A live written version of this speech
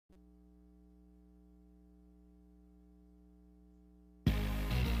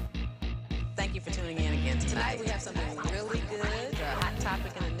Thank you for tuning in again. Tonight we have something really good. The hot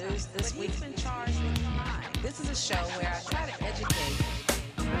topic in the news this week's been charged with crime. This is a show where I try to educate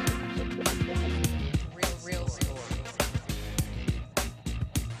real stories.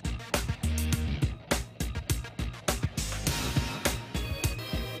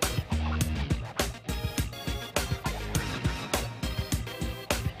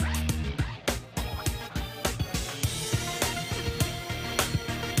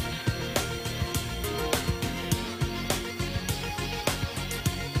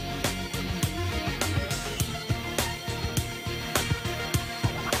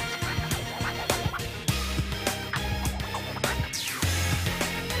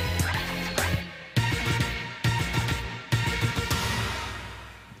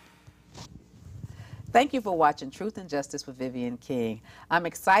 Thank you for watching Truth and Justice with Vivian King. I'm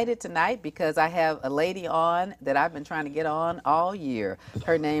excited tonight because I have a lady on that I've been trying to get on all year.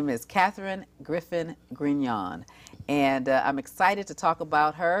 Her name is Kathy Griffin Grinion. And I'm excited to talk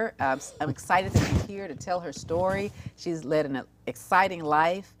about her. I'm excited to be here to tell her story. She's led an exciting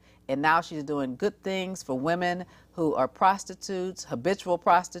life, and now she's doing good things for women who are prostitutes, habitual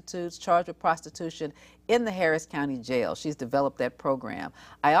prostitutes, charged with prostitution in the Harris County Jail. She's developed that program.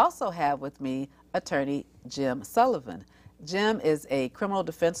 I also have with me attorney Jim Sullivan. Jim is a criminal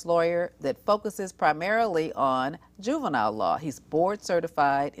defense lawyer that focuses primarily on juvenile law. He's board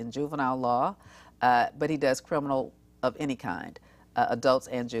certified in juvenile law, but he does criminal of any kind, adults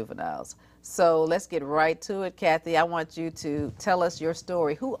and juveniles. So let's get right to it, Kathy. I want you to tell us your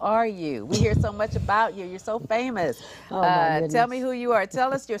story. Who are you? We hear so much about you. You're so famous. Tell me who you are.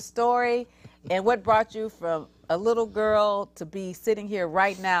 Tell us your story and what brought you from a little girl to be sitting here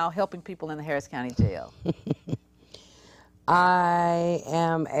right now helping people in the Harris County Jail. I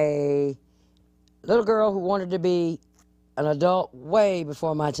am a little girl who wanted to be an adult way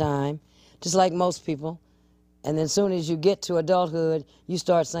before my time, just like most people. And then as soon as you get to adulthood, you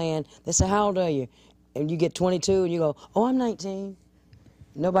start saying, they say, how old are you? And you get 22 and you go, oh, I'm 19.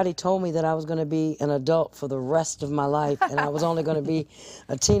 Nobody told me that I was going to be an adult for the rest of my life, and I was only going to be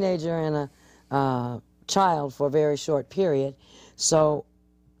a teenager and a child for a very short period. So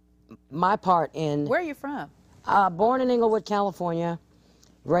my part in... Where are you from? Born in Inglewood, California,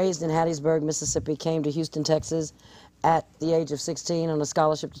 raised in Hattiesburg, Mississippi, came to Houston, Texas at the age of 16 on a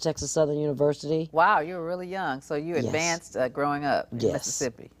scholarship to Texas Southern University. Wow, you were really young. So you advanced growing up in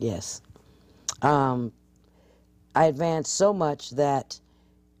Mississippi. Yes. I advanced so much that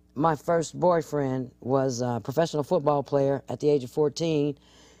my first boyfriend was a professional football player at the age of 14.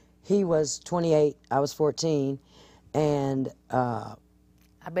 He was 28, I was 14, and I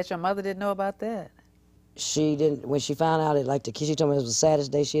bet your mother didn't know about that. She didn't. When she found out, she told me it was the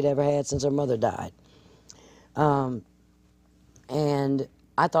saddest day she'd ever had since her mother died. And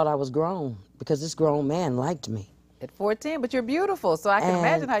I thought I was grown because this grown man liked me. At 14, but you're beautiful, so I can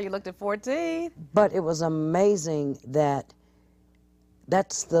imagine how you looked at 14. But it was amazing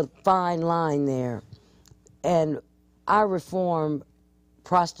that's the fine line there. And I reform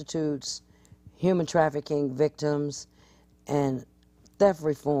prostitutes, human trafficking victims, and theft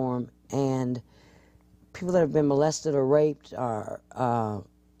reform, and people that have been molested or raped or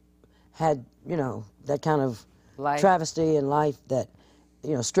had, you know, that kind of travesty in life, that,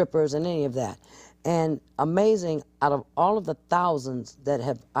 you know, strippers and any of that. And amazing, out of all of the thousands that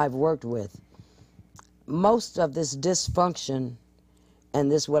I've worked with, most of this dysfunction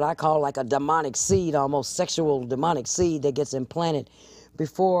and this what I call like a demonic seed, almost sexual demonic seed that gets implanted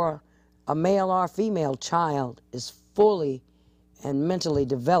before a male or female child is fully and mentally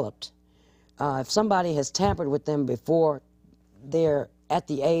developed. If somebody has tampered with them before they're at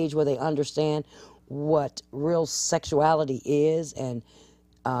the age where they understand what real sexuality is and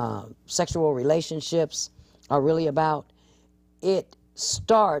sexual relationships are really about, it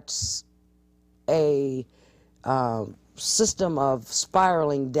starts a system of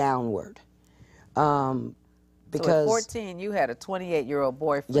spiraling downward. Because so at 14, you had a 28-year-old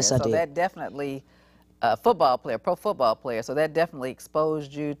boyfriend. Yes, I did. So that definitely, football player, pro football player, so that definitely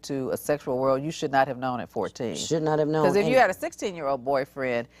exposed you to a sexual world you should not have known at 14. Should not have known. Because if you had a 16-year-old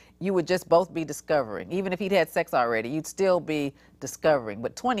boyfriend, you would just both be discovering. Even if he'd had sex already, you'd still be discovering.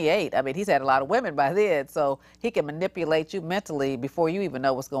 But 28, I mean, he's had a lot of women by then, so he can manipulate you mentally before you even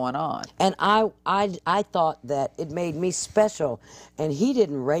know what's going on. And I thought that it made me special. And he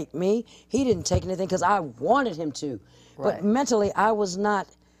didn't rape me. He didn't take anything because I wanted him to. Right. But mentally, I was not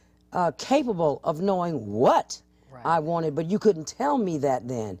capable of knowing what I wanted, but you couldn't tell me that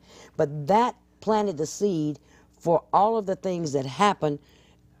then. But that planted the seed for all of the things that happened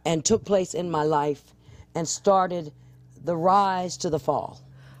and took place in my life and started the rise to the fall.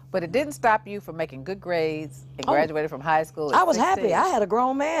 But it didn't stop you from making good grades and graduated from high school at I was 16. happy. I had a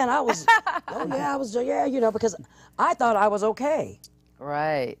grown man. I was, oh yeah, I was, yeah, you know, because I thought I was okay.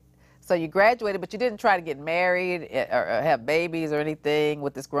 Right. So you graduated, but you didn't try to get married or have babies or anything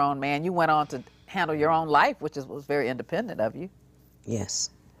with this grown man. You went on to handle your own life, which was very independent of you. Yes.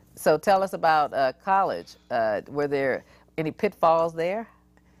 So tell us about college. Were there any pitfalls there?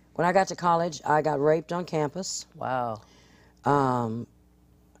 When I got to college, I got raped on campus. Wow.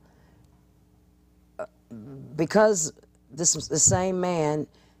 Because the same man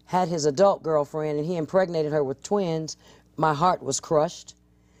had his adult girlfriend and he impregnated her with twins, my heart was crushed.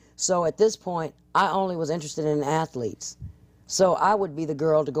 So at this point, I only was interested in athletes. So I would be the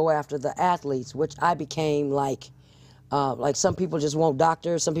girl to go after the athletes, which I became like some people just want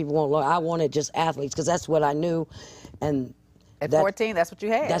doctors, some people want lawyers. I wanted just athletes because that's what I knew. And at 14, that's what you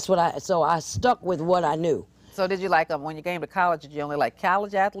had? That's what so I stuck with what I knew. So did you like, when you came to college, did you only like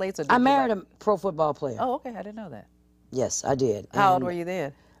college athletes? Or did I married a pro football player. Oh, okay, I didn't know that. Yes, I did. How old were you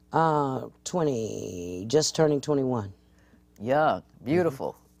then? 20, just turning 21. Young,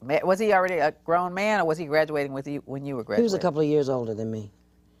 beautiful. Was he already a grown man, or was he graduating with you when you were graduating? He was a couple of years older than me.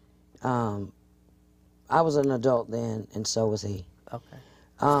 I was an adult then, and so was he. Okay.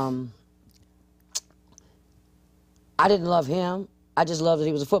 I didn't love him. I just loved that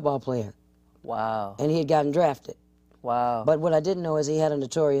he was a football player. Wow. And he had gotten drafted. Wow. But what I didn't know is he had a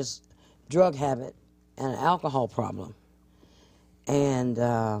notorious drug habit and an alcohol problem. And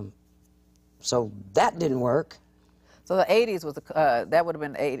so that didn't work. So the 80s was, that would have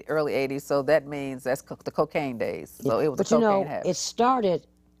been early 80s, so that means that's the cocaine days. So it was a cocaine habit. It started,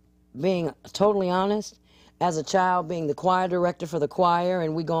 being totally honest, as a child being the choir director for the choir,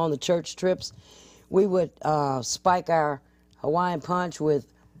 and we go on the church trips, we would spike our Hawaiian Punch with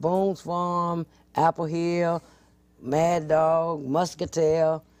Boone's Farm, Apple Hill, Mad Dog,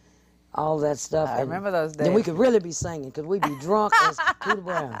 Muscatel, all that stuff. I remember those days. Then we could really be singing because we'd be drunk as Cooter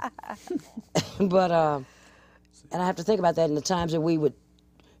Brown. But, and I have to think about that in the times that we would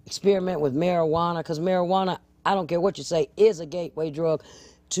experiment with marijuana, because marijuana, I don't care what you say, is a gateway drug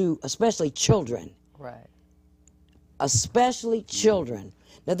to especially children. Right. Especially children.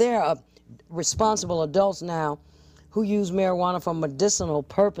 Now, there are responsible adults now who use marijuana for medicinal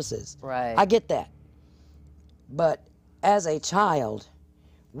purposes. Right. I get that. But as a child,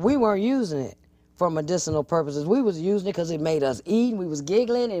 we weren't using it for medicinal purposes. We was using it because it made us eat, and we was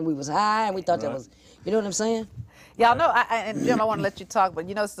giggling, and we was high, and we thought that was, you know what I'm saying? Y'all know, and Jim, I want to let you talk, but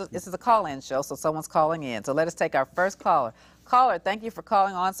you know, this is a call-in show, so someone's calling in. So let us take our first caller. Caller, thank you for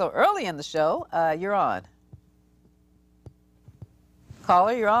calling on so early in the show. You're on.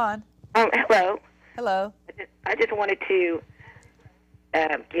 Caller, you're on. Hello. Hello. I just wanted to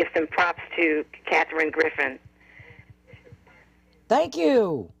give some props to Kathy Griffin. Thank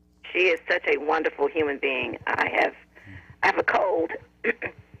you. She is such a wonderful human being. I have a cold,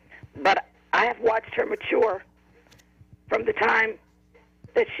 but I have watched her mature from the time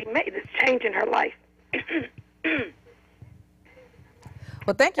that she made this change in her life.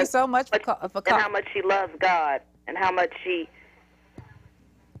 Well, thank you so much for calling. And how much she loves God, and how much she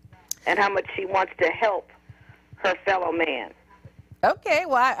wants to help her fellow man. Okay,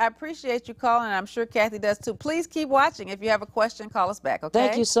 well, I appreciate you calling, and I'm sure Kathy does too. Please keep watching. If you have a question, call us back, okay?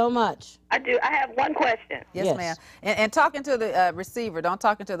 Thank you so much. I do. I have one question. Yes, ma'am. And talking to the receiver, don't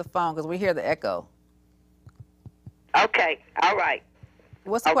talk into the phone because we hear the echo. Okay, all right.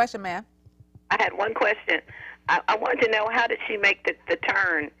 What's the question, ma'am? I had one question. I wanted to know, how did she make the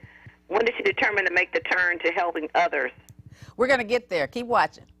turn? When did she determine to make the turn to helping others? We're going to get there. Keep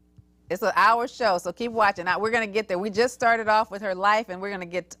watching. It's an hour show, so keep watching. Now, we're going to get there. We just started off with her life, and we're going to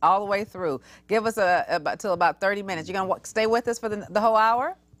get all the way through. Give us till about 30 minutes. You're going to stay with us for the whole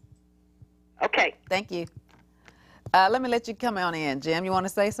hour? Okay. Thank you. Let me let you come on in. Jim, you want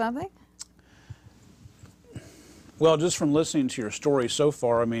to say something? Well, just from listening to your story so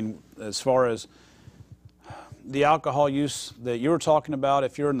far, I mean, as far as the alcohol use that you were talking about,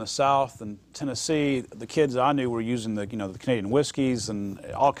 if you're in the South and Tennessee, the kids I knew were using the Canadian whiskeys and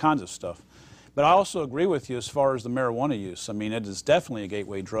all kinds of stuff. But I also agree with you as far as the marijuana use. I mean, it is definitely a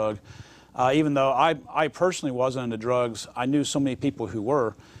gateway drug. Even though I personally wasn't into drugs, I knew so many people who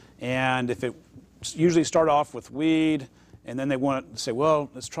were. And if it usually start off with weed, and then they want to say, well,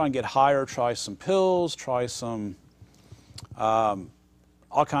 let's try and get higher, try some pills, try some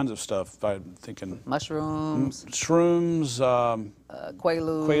all kinds of stuff. I'm thinking mushrooms, shrooms,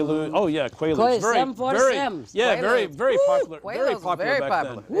 Quaaludes. Quaaludes. Oh yeah, Quaaludes. Very popular. Quaaludes Very popular very back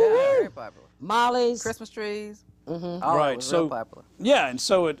popular. then. Yeah, very popular. Molly's. Christmas trees. Oh, Right. it was So real popular. yeah, and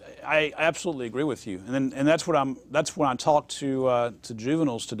so I absolutely agree with you, and that's when I talk to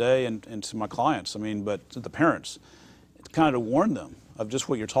juveniles today and to my clients. I mean, but to the parents, it's kind of to warn them of just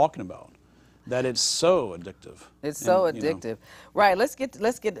what you're talking about, that it's so addictive. It's so And, you know, addictive. Right. Let's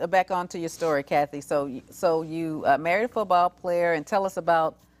get back onto your story, Kathy. So you married a football player, and tell us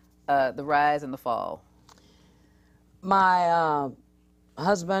about the rise and the fall. My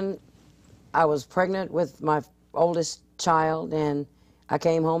husband, I was pregnant with my oldest child, and I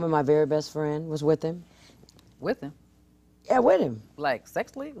came home, and my very best friend was with him. With him? Yeah, with him. Like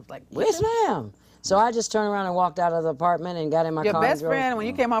sexually? Like with Yes, him? ma'am. So I just turned around and walked out of the apartment and got in my Your car. and best drove. friend, when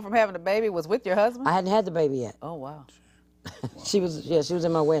you came home from having a baby, was with your husband? I hadn't had the baby yet. Oh, wow. She was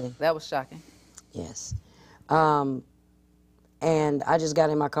in my wedding. That was shocking. Yes. And I just got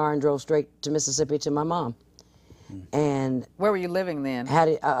in my car and drove straight to Mississippi to my mom. And Where were you living then?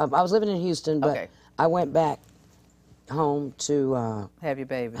 I was living in Houston, but Okay. I went back home to Have your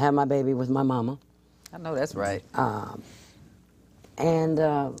baby. have my baby with my mama. I know that's right. And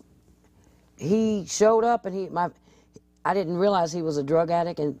he showed up, and I didn't realize he was a drug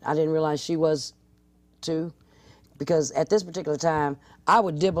addict, and I didn't realize she was too, because at this particular time, I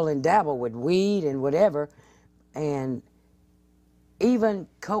would dibble and dabble with weed and whatever, and even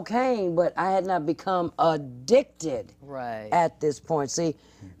cocaine, but I had not become addicted Right. at this point. See,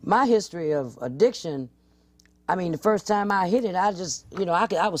 my history of addiction, I mean, the first time I hit it, I just,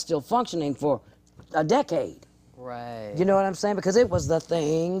 I was still functioning for a decade. Right. You know what I'm saying? Because it was the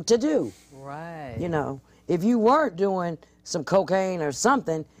thing to do. Right. If you weren't doing some cocaine or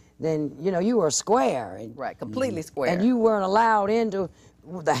something, then, you were square. And, Right. Completely square. and you weren't allowed into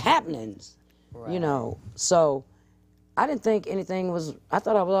the happenings, Right. So I didn't think I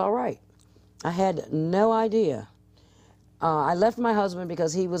thought I was all right. I had no idea. I left my husband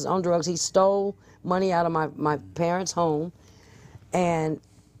because he was on drugs. He stole money out of my parents' home. And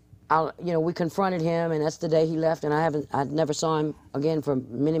we confronted him, and that's the day he left, and I never saw him again for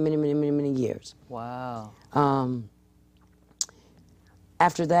many years. Wow.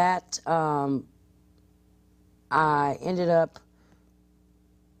 After that, I ended up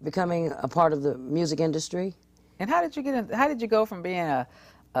becoming a part of the music industry. And how did you get in? How did you go from being a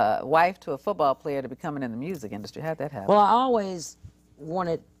wife to a football player to becoming in the music industry? How'd that happen? Well, I always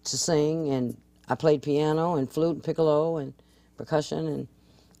wanted to sing, and I played piano and flute and piccolo and percussion, and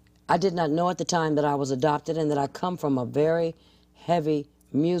I did not know at the time that I was adopted and that I come from a very heavy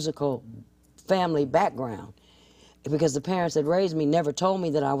musical family background, because the parents that raised me never told me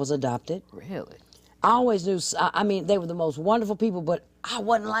that I was adopted. Really? I always knew, I mean, they were the most wonderful people, but I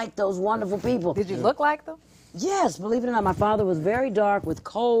wasn't like those wonderful people. Did you look like them? Yes, believe it or not, my father was very dark with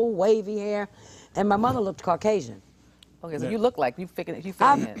cold, wavy hair, and my mother looked Caucasian. Okay, so you look like you fit in.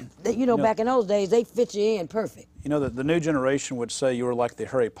 Back in those days, they fit you in perfect. The new generation would say you were like the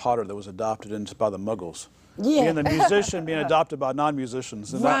Harry Potter that was adopted into by the Muggles. Yeah. Being the musician, being adopted by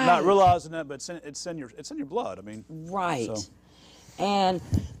non-musicians, and Right. not realizing that, but it's in your blood. I mean, Right. So. And,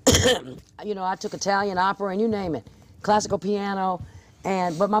 I took Italian opera and you name it, classical piano,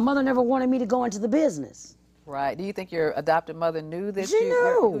 but my mother never wanted me to go into the business. Right. Do you think your adopted mother knew that She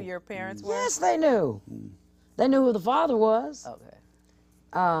knew. who your parents were? Yes, they knew. They knew who the father was. Okay.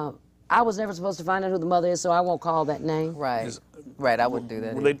 I was never supposed to find out who the mother is, so I won't call that name. Right. Right. I wouldn't do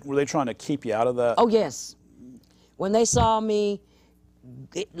that. Were they trying to keep you out of that? Oh, yes. When they saw me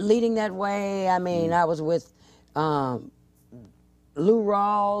leading that way, I mean, I was with Lou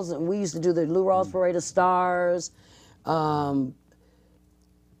Rawls, and we used to do the Lou Rawls Parade of Stars. Oh,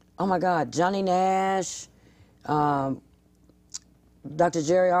 my God, Johnny Nash, Dr.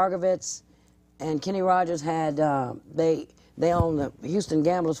 Jerry Argovitz, and Kenny Rogers had, they owned the Houston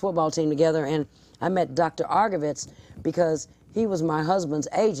Gamblers football team together, and I met Dr. Argovitz because he was my husband's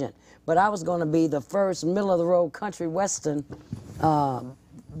agent, but I was going to be the first middle-of-the-road country western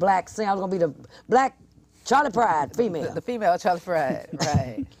black singer. I was going to be the black Charlie Pride female. The female Charlie Pride,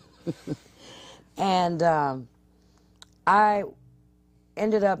 right. And I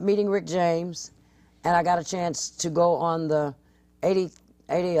ended up meeting Rick James, and I got a chance to go on the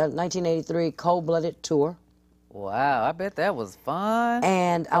 1983 Cold-Blooded tour. Wow, I bet that was fun.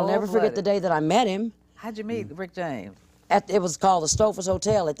 And I'll never forget the day that I met him. How'd you meet Rick James? It was called the Stouffer's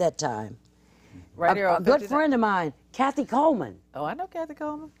Hotel at that time. Right here A on good 59 friend of mine, Kathy Coleman. Oh, I know Kathy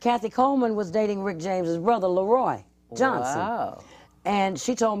Coleman. Kathy Coleman was dating Rick James's brother, Leroy Johnson. Wow. And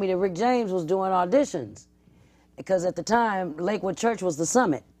she told me that Rick James was doing auditions because at the time, Lakewood Church was the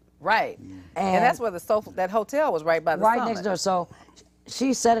Summit. Right. And that's where that hotel was right by the Right Summit. next door. So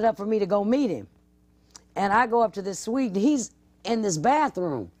she set it up for me to go meet him. And I go up to this suite, and he's in this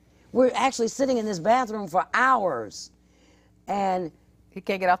bathroom We're actually sitting in this bathroom for hours. And He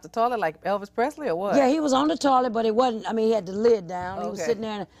can't get off the toilet like Elvis Presley or what? yeah, he was on the toilet, but it wasn't, I mean, he had the lid down. He was Okay. sitting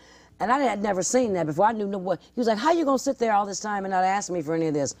there, and I had never seen that before. I knew what, he was like, how you gonna sit there all this time and not ask me for any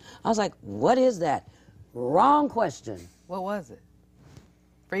of this? I was like, what is that? Wrong question. What was it?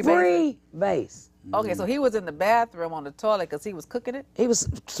 Free Free base. Okay, so he was in the bathroom on the toilet because he was cooking it? He was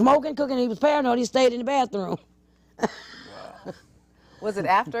smoking, cooking, he was paranoid, he stayed in the bathroom. Was it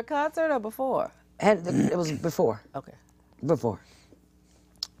after a concert or before? And it was before. Okay. Before.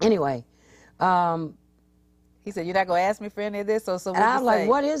 Anyway, He said, you're not going to ask me for any of this? So and I was like,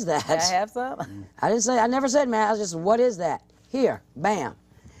 what is that? Can I have some? I didn't say, I never said, man, I was just, what is that? Here, bam.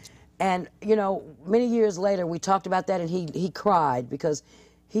 And, you know, many years later, we talked about that, and he cried because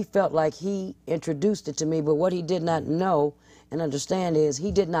he felt like he introduced it to me, but what he did not know and understand is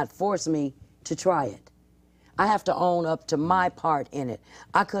he did not force me to try it. I have to own up to my part in it.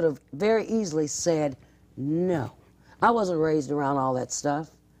 I could have very easily said no. I wasn't raised around all that stuff.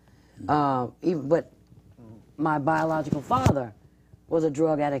 But my biological father was a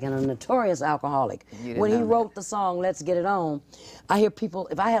drug addict and a notorious alcoholic. When he wrote the song, Let's Get It On, I hear people,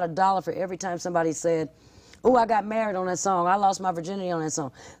 if I had $1 for every time somebody said, oh, I got married on that song, I lost my virginity on that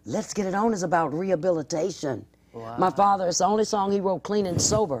song. Let's Get It On is about rehabilitation. Wow. My father, it's the only song he wrote clean and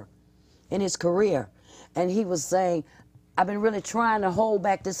sober in his career. And he was saying, I've been really trying to hold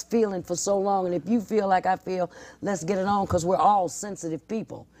back this feeling for so long, and if you feel like I feel, let's get it on, because we're all sensitive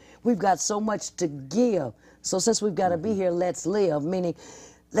people. We've got so much to give. So since we've got to be here, let's live, meaning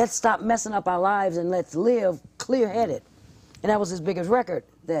let's stop messing up our lives and let's live clear-headed. And that was his biggest record.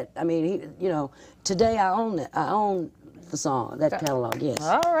 That, I mean, he, you know, today I own it. I own the song, that catalog, yes.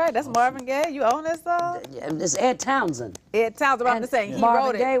 All right, that's Marvin Gaye. You own that song? It's Ed Townsend. Ed Townsend, I'm just saying, he Marvin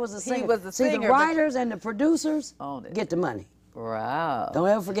wrote it. Gaye was the singer. He was the singer. See, the writers and the producers owned it. get the money. Wow. Don't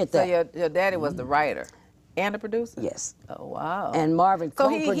ever forget that. So your daddy was the writer and the producer? Yes. Oh, wow. And Marvin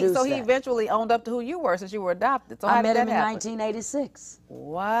co-produced So he that. eventually owned up to who you were since you were adopted. So I met him in 1986.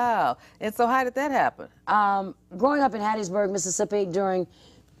 Wow. And so how did that happen? Growing up in Hattiesburg, Mississippi during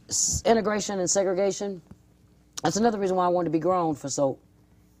integration and segregation, that's another reason why I wanted to be grown for so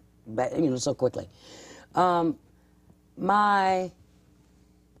quickly. I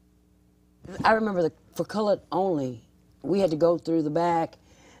remember for colored only, we had to go through the back.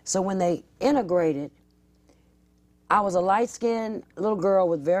 So when they integrated, I was a light-skinned little girl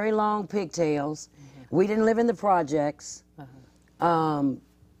with very long pigtails. Mm-hmm. We didn't live in the projects. Uh-huh.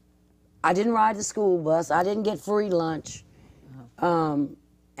 I didn't ride the school bus. I didn't get free lunch. Uh-huh.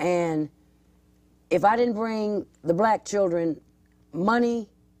 And if I didn't bring the black children money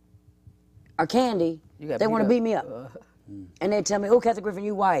or candy, they want to beat me up. And they'd tell me, oh, Kathy Griffin,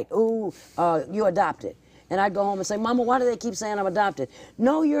 you white. Oh, you adopted. And I'd go home and say, Mama, why do they keep saying I'm adopted?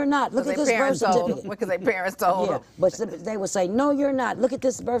 No, you're not. Look at this birth certificate. Because their parents told them. But they would say, no, you're not. Look at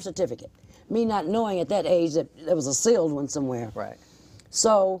this birth certificate. Me not knowing at that age that there was a sealed one somewhere. Right.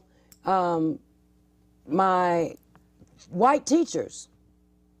 So my white teachers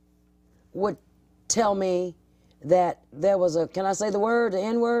would tell me that there was a, can I say the word, the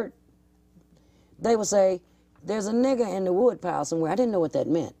N-word? They would say, there's a nigger in the wood pile somewhere. I didn't know what that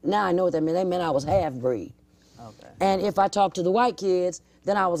meant. Now I know what that meant. They meant I was half-breed. Okay. And if I talked to the white kids,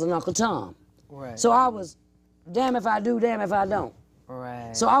 then I was an Uncle Tom. Right. So I was, damn if I do, damn if I don't.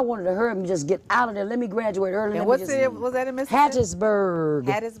 Right. So I wanted to hurry and just get out of there. Let me graduate early. And what city was that in Mississippi? Hattiesburg.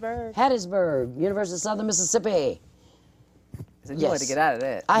 Hattiesburg? Hattiesburg, University of Southern Mississippi. So you wanted to get out of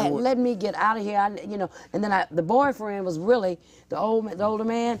that. Let me get out of here. And then the boyfriend was really, the older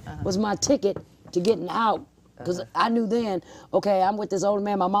man was my ticket to getting out. Because I knew then, okay, I'm with this older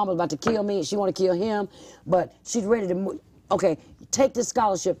man. My mom was about to kill me. She wanted to kill him. But she's ready to move. Okay, take this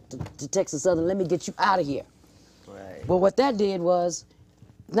scholarship to Texas Southern. Let me get you out of here. Right. Well, what that did was,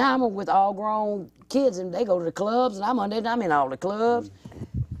 now I'm with all grown kids, and they go to the clubs, and I'm in all the clubs.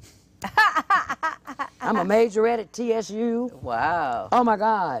 I'm a majorette at TSU. Wow. Oh, my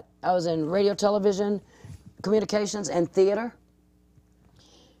God. I was in radio, television, communications, and theater.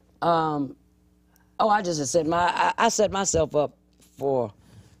 I just set I set myself up for.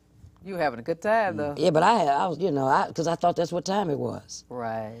 You were having a good time, though. Yeah, but I was, because I thought that's what time it was.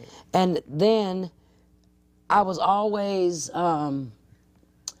 Right. And then I was always, I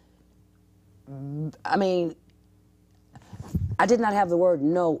did not have the word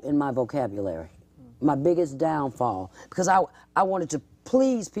no in my vocabulary. My biggest downfall, because I wanted to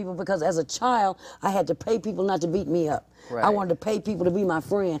please people, because as a child, I had to pay people not to beat me up. Right. I wanted to pay people to be my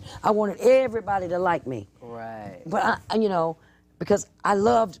friend. I wanted everybody to like me. Right. But, because I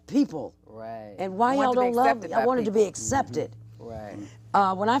loved people. Right. And why y'all don't love me? I wanted to be accepted. Mm-hmm.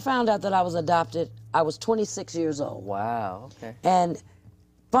 Right. When I found out that I was adopted, I was 26 years old. Wow. Okay. And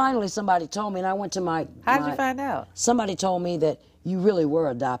finally somebody told me, and I went to my... How did you find out? Somebody told me that you really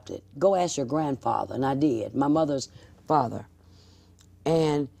were adopted. Go ask your grandfather, and I did, my mother's father.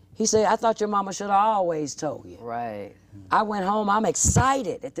 And he said, I thought your mama should have always told you. Right. I went home, I'm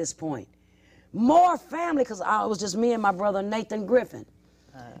excited at this point. More family, because it was just me and my brother Nathan Griffin.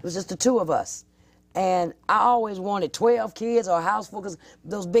 It was just the two of us. And I always wanted 12 kids or a house full, because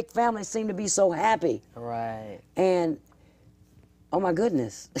those big families seem to be so happy. Right. And, oh my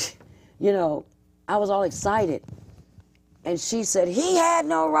goodness, you know, I was all excited. And she said, he had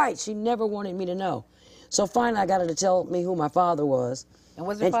no right. She never wanted me to know. So finally I got her to tell me who my father was. And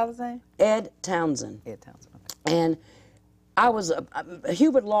what's your father's name? Ed Townsend. Ed Townsend, okay. And I was,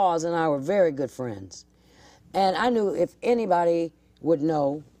 Hubert Laws and I were very good friends. And I knew if anybody would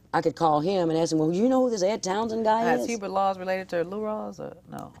know, I could call him and ask him, well, you know who this Ed Townsend guy is? Is Hubert Laws related to Lou Rawls or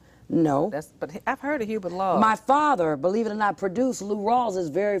no? No. But I've heard of Hubert Laws. My father, believe it or not, produced Lou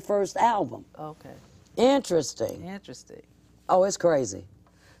Rawls' very first album. Okay. Interesting. Interesting. Oh, it's crazy.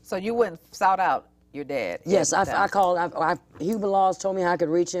 So you went and sought out your dad? Yes, I called. Hubert Laws told me how I could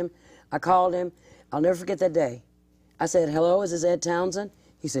reach him. I called him. I'll never forget that day. I said, hello, is this Ed Townsend?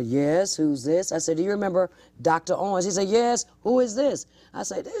 He said, yes, who's this? I said, do you remember Dr. Owens? He said, yes, who is this? I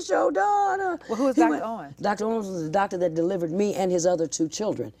said, this your daughter. Well, who is Dr. Owens? Dr. Owens was the doctor that delivered me and his other two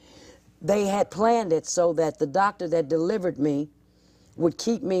children. They had planned it so that the doctor that delivered me would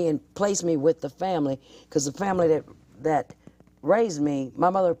keep me and place me with the family, because the family that raised me, my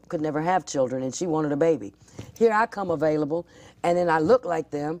mother could never have children, and she wanted a baby. Here I come available, and then I look like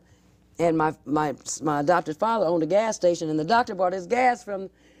them, and my adopted father owned a gas station, and the doctor bought his gas from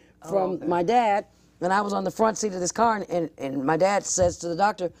my dad, and I was on the front seat of this car, and my dad says to the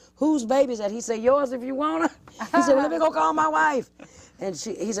doctor, whose baby is that? He said, yours if you want her. He said, well, let me go call my wife. And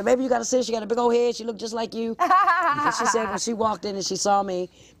he said, baby, you got to see, she got a big old head, she looked just like you. And she said when she walked in and she saw me,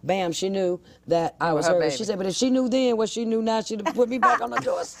 bam, she knew that I was her. She said, but if she knew then what she knew now, she'd have put me back on the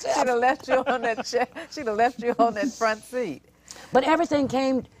doorstep. She'd have left you on that chair. She'd have left you on that front seat. But everything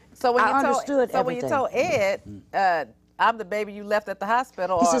came, so when I you understood everything. When you told Ed, I'm the baby you left at the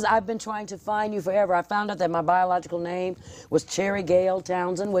hospital. He says, I've been trying to find you forever. I found out that my biological name was Cherry Gale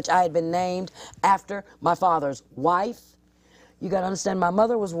Townsend, which I had been named after my father's wife. You got to understand, my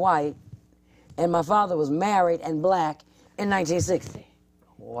mother was white, and my father was married and black in 1960.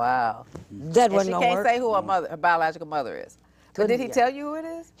 Wow. That wasn't no work. She can't say who her biological mother is. But did he tell you who it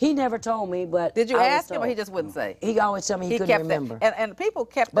is? He never told me, but did you ask him, or he just wouldn't say? He always told me he couldn't remember. And people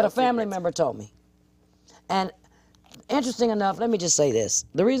kept. But a family member told me. And interesting enough, let me just say this: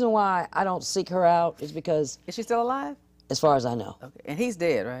 the reason why I don't seek her out is because. Is she still alive? As far as I know. Okay. And he's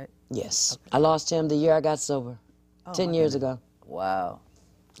dead, right? Yes. Okay. I lost him the year I got sober, 10 years ago. Wow.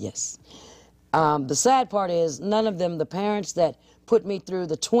 Yes. The sad part is none of them, the parents that put me through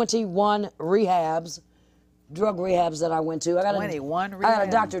the 21 rehabs, drug rehabs that I went to. I got 21 rehabs? I got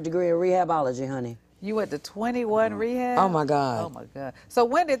a doctorate degree in rehabology, honey. You went to 21 rehabs? Oh my God. Oh my God. So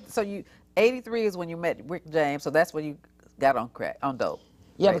 83 is when you met Rick James, so that's when you got on crack, on dope.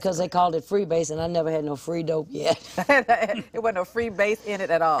 Yeah, because they called it free base, and I never had no free dope yet. It wasn't no free base in it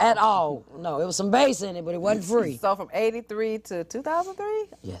at all? At all. No, it was some base in it, but it wasn't free. So from 83 to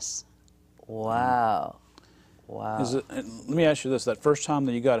 2003? Yes. Wow. Wow. Let me ask you this. That first time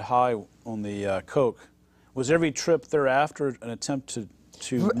that you got high on the coke, was every trip thereafter an attempt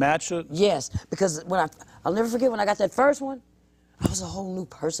to match it? Yes, because I'll never forget when I got that first one, I was a whole new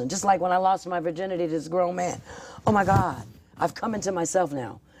person. Just like when I lost my virginity to this grown man. Oh my God. I've come into myself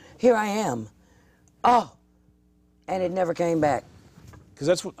now. Here I am. Oh, and it never came back. Because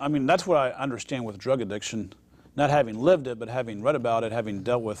that's what I understand with drug addiction, not having lived it, but having read about it, having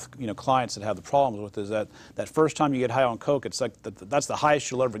dealt with clients that have the problems with it, is that first time you get high on coke, it's like that's the highest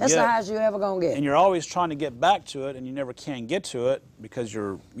you'll ever get. That's the highest you're ever gonna get. And you're always trying to get back to it, and you never can get to it because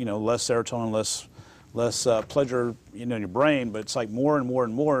you're less serotonin, less pleasure in your brain. But it's like more and more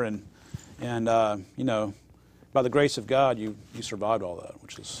and more, and by the grace of God, you survived all that,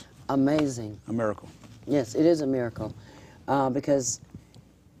 which is amazing. A miracle. Yes, it is a miracle, because,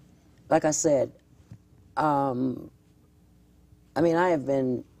 like I said, I have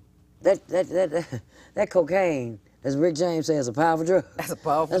been that cocaine, as Rick James says, a powerful drug. That's a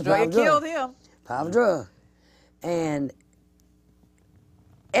powerful drug. It killed him. Powerful drug, and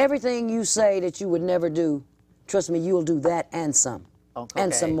everything you say that you would never do, trust me, you'll do that and some.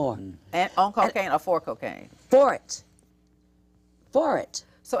 And some more. And on cocaine or for cocaine? For it. For it.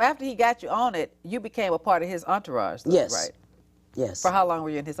 So after he got you on it, you became a part of his entourage, though, yes. Right? Yes. For how long were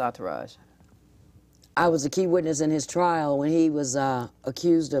you in his entourage? I was a key witness in his trial when he was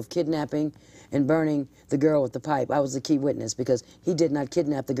accused of kidnapping and burning the girl with the pipe. I was a key witness because he did not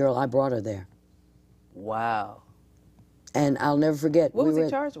kidnap the girl. I brought her there. Wow. And I'll never forget. What was he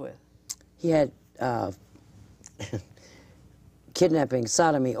charged with? He had kidnapping,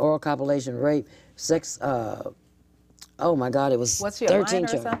 sodomy, oral copulation, rape, sex. Oh my God, it was 13 Was he a minor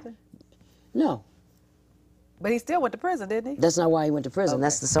or something? No. But he still went to prison, didn't he? That's not why he went to prison. Okay.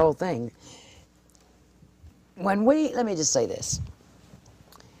 That's this whole thing. Let me just say this.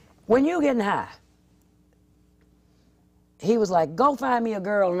 When you getting high, he was like, go find me a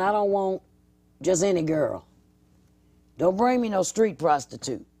girl, and I don't want just any girl. Don't bring me no street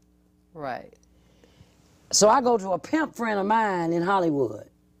prostitute. Right. So I go to a pimp friend of mine in Hollywood.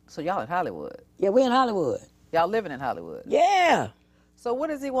 So y'all in Hollywood? Yeah, we in Hollywood. Y'all living in Hollywood? Yeah. So what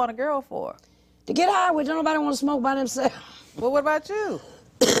does he want a girl for? To get high with, don't nobody want to smoke by themselves. Well, what about you?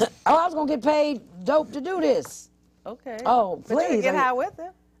 Oh, I was going to get paid dope to do this. Okay. Oh, But you please. can get high with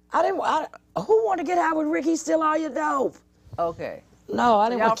him. Who want to get high with Rick? He steal all your dope. Okay. No, I So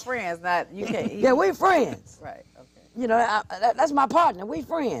didn't y'all want friends, not you can't. Yeah, we friends. Right. Okay. You know, that's my partner. We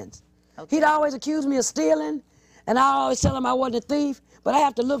friends. Okay. He'd always accuse me of stealing, and I always tell him I wasn't a thief, but I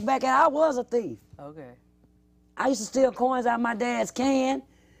have to look back at I was a thief. Okay. I used to steal coins out of my dad's can.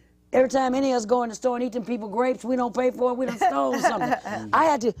 Every time any of us go in the store and eat them people grapes, we don't pay for it, we done stole something. I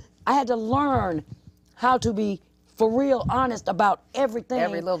had to learn how to be for real honest about everything.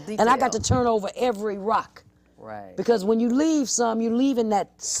 Every little And I got detail. to turn over every rock. Right. Because when you leave some, you leave in that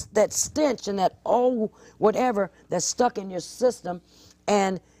stench and that old whatever that's stuck in your system.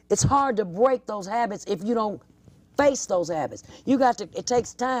 And it's hard to break those habits if you don't face those habits. It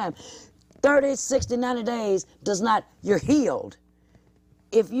takes time. 30, 60, 90 days you're healed.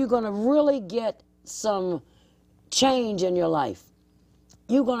 If you're going to really get some change in your life,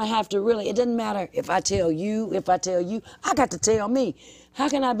 you're going to have to really, it doesn't matter if I tell you, I got to tell me. How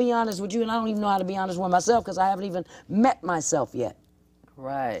can I be honest with you? And I don't even know how to be honest with myself because I haven't even met myself yet.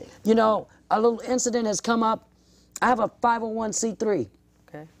 Right. You know, a little incident has come up. I have a 501c3.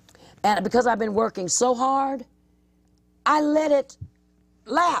 Okay. And because I've been working so hard, I let it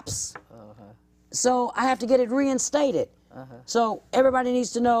lapse. So I have to get it reinstated. So everybody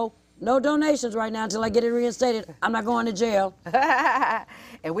needs to know, no donations right now until I get it reinstated. I'm not going to jail.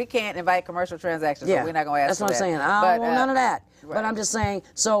 And we can't invite commercial transactions, Yeah, so we're not going to ask that's for what I'm that. saying. I don't want none of that. right. But I'm just saying,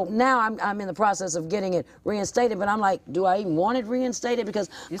 so now I'm in the process of getting it reinstated, but I'm like, do I even want it reinstated? Because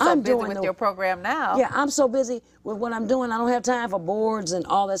You're so I'm busy doing with your program now. Yeah, I'm so busy with what I'm doing. I don't have time for boards and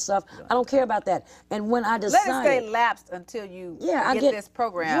all that stuff. I don't care about that. And when I decided... Let it stay lapsed until you get this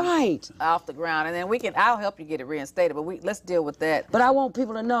program off the ground, and then I'll help you get it reinstated, but let's deal with that. But I want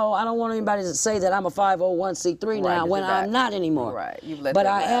people to know, I don't want anybody to say that I'm a 501c3 now when I'm not anymore. Right, you've let But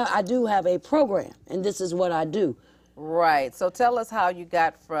that I do have a program, and this is what I do. Right. So tell us how you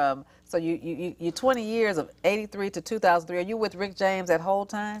got from, so you 20 years of 83 to 2003. Are you with Rick James that whole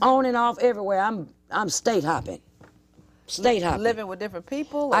time? On and off everywhere. I'm state hopping. State hopping. Living with different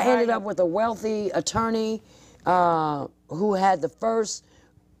people? I ended up with a wealthy attorney who had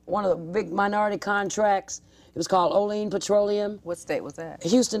one of the big minority contracts. It was called Olean Petroleum. What state was that?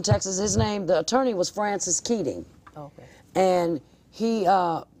 Houston, Texas. The attorney was Francis Keating. Okay. And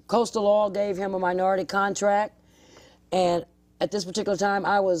Coastal Oil gave him a minority contract. And at this particular time,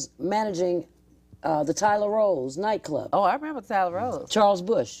 I was managing the Tyler Rose nightclub. Oh, I remember Tyler Rose. Charles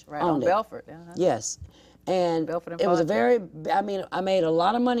Bush Right, owned on it. Belford. Yes. And Belford and it was Fontaine. I made a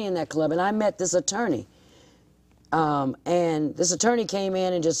lot of money in that club, and I met this attorney. And this attorney came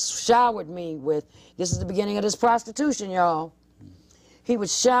in and just showered me with, this is the beginning of this prostitution, y'all. He would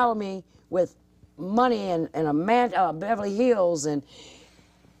shower me with money and a Beverly Hills, and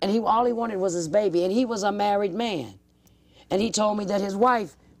all he wanted was his baby, and he was a married man. And he told me that his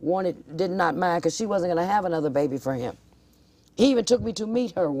wife did not mind because she wasn't going to have another baby for him. He even took me to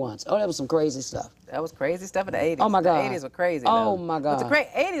meet her once. Oh, that was some crazy stuff. That was crazy stuff in the 80s. Oh, my God. The 80s were crazy. Oh, though. my God. But the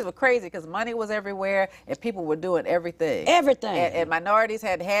 80s were crazy because money was everywhere and people were doing everything. Everything. And minorities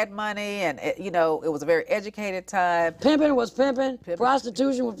had money, and, it was a very educated time. Pimping was pimping.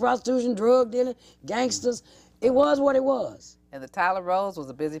 Prostitution was prostitution. Drug dealing. Gangsters. It was what it was. And the Tyler Rose was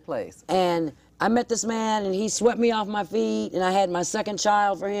a busy place. And I met this man, and he swept me off my feet, and I had my second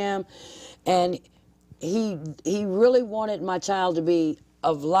child for him. And he really wanted my child to be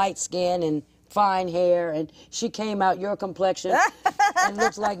of light skin and fine hair, and she came out your complexion and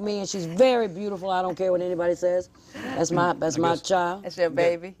looks like me, and she's very beautiful. I don't care what anybody says. That's my child. That's your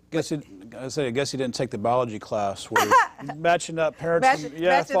baby. I guess he didn't take the biology class where you're matching up parents,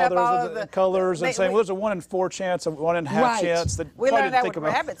 matching up all fathers, the colors, and saying, well, there's a 1 in 4 chance, a 1 in half chance. That we learned that with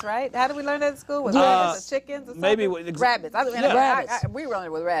about. rabbits, right? How did we learn that at school? With rabbits or chickens or something? Maybe rabbits. Rabbits. We learned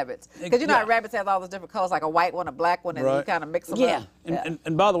it with rabbits. Because you know how rabbits have all those different colors, like a white one, a black one, and you kind of mix them up.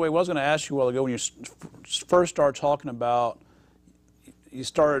 And by the way, I was going to ask you a while ago when you first started talking about you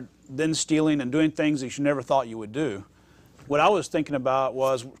started then stealing and doing things that you never thought you would do. What I was thinking about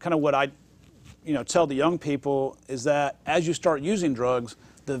was kind of what I tell the young people is that as you start using drugs,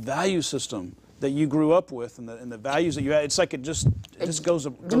 the value system that you grew up with and the values that you had, it's like it just goes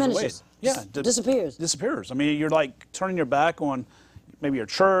away. Yeah, disappears. I mean, you're like turning your back on maybe your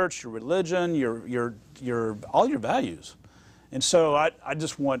church, your religion, your all your values. And so I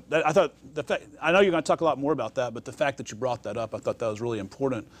just want that. I thought I know you're going to talk a lot more about that, but the fact that you brought that up, I thought that was really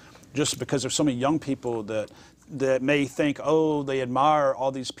important, just because there's so many young people that may think, oh, they admire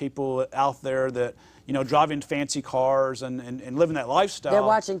all these people out there that driving fancy cars and living that lifestyle. They're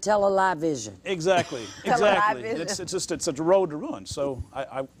watching television. Exactly. It's a road to ruin. So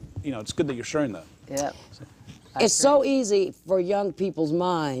it's good that you're sharing that. Yeah. It's so easy for young people's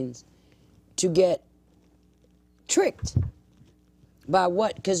minds to get tricked by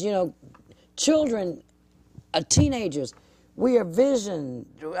because children, teenagers, we are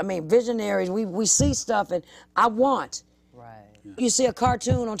visionaries. We see stuff, and I want. Right. You see a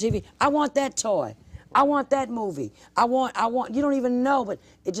cartoon on TV. I want that toy. I want that movie. I want. You don't even know, but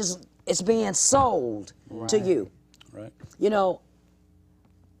it's being sold to you. Right.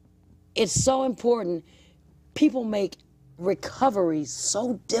 It's so important. People make recovery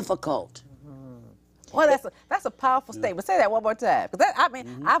so difficult. Well, that's a powerful statement. Say that one more time. Because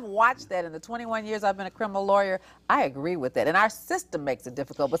I've watched that in the 21 years I've been a criminal lawyer. I agree with that. And our system makes it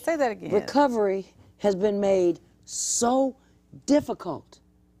difficult. But say that again. Recovery has been made so difficult.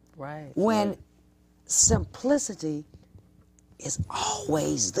 Right. When simplicity is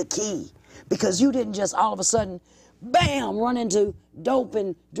always the key. Because you didn't just all of a sudden, bam, run into dope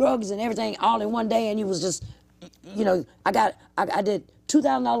and drugs and everything all in one day, and you was just, I did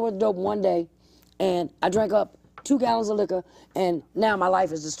 $2,000 worth of dope one day, and I drank up 2 gallons of liquor, and now my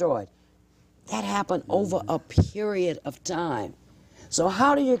life is destroyed. That happened over a period of time. So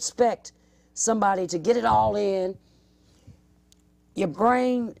how do you expect somebody to get it all in? Your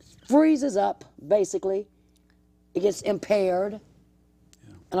brain freezes up, basically. It gets impaired.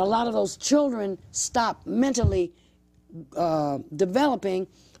 Yeah. And a lot of those children stop mentally developing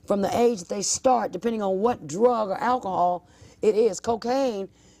from the age that they start, depending on what drug or alcohol it is. Cocaine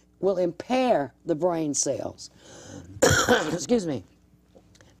will impair the brain cells. Excuse me.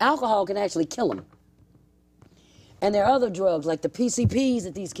 Alcohol can actually kill them. And there are other drugs like the PCPs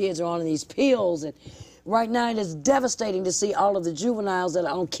that these kids are on and these pills. And right now it is devastating to see all of the juveniles that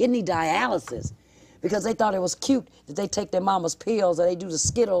are on kidney dialysis because they thought it was cute that they take their mama's pills or they do the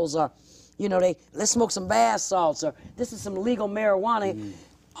Skittles or, let's smoke some bath salts or this is some legal marijuana.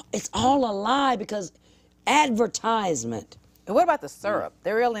 It's all a lie because advertisement. And what about the syrup?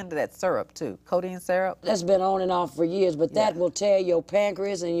 They're real into that syrup, too. Codeine syrup? That's been on and off for years, but that will tear your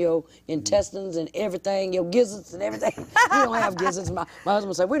pancreas and your intestines and everything, your gizzards and everything. We don't have gizzards. My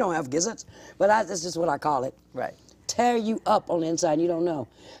husband said, we don't have gizzards, but that's just what I call it. Right. Tear you up on the inside, and you don't know.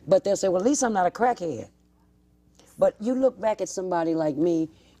 But they'll say, well, at least I'm not a crackhead. But you look back at somebody like me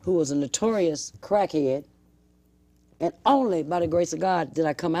who was a notorious crackhead, and only by the grace of God did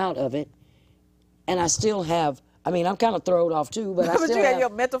I come out of it, and I still have. I'm kind of thrown off too, but I still you have your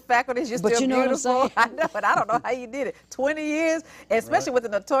mental faculties. You're still know beautiful. What I'm saying? I know, but I don't know how you did it. 20 years, especially with the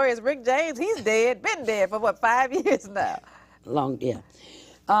notorious Rick James. He's dead, been dead for 5 years now. Yeah.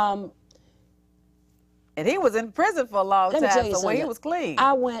 And he was in prison for a long time, so he was clean.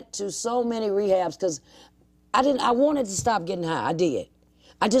 I went to so many rehabs because I wanted to stop getting high. I did.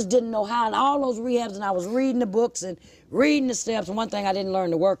 I just didn't know how. And all those rehabs, and I was reading the books and reading the steps. One thing I didn't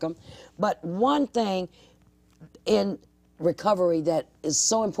learn to work them, but one thing in recovery that is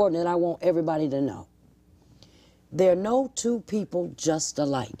so important that I want everybody to know. There are no two people just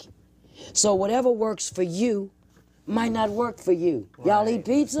alike. So whatever works for you might not work for you. Right. Y'all eat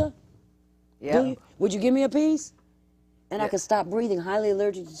pizza? Yeah. Would you give me a piece? And I could stop breathing, highly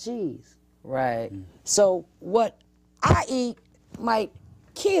allergic to cheese. Right. So what I eat might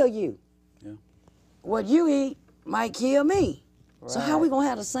kill you. Yeah. What you eat might kill me. Right. So how are we going to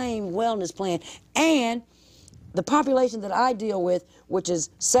have the same wellness plan? And the population that I deal with, which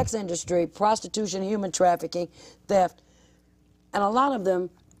is sex industry, prostitution, human trafficking, theft, and a lot of them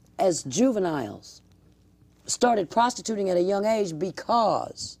as juveniles, started prostituting at a young age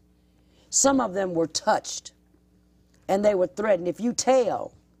because some of them were touched and they were threatened. If you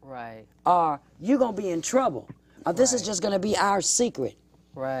tell, Right. or you're going to be in trouble, or this is Right. just going to be our secret,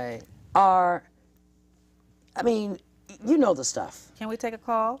 Right. or, I mean, you know the stuff. Can we take a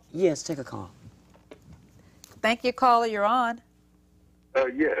call? Yes, take a call. Thank you, caller. You're on.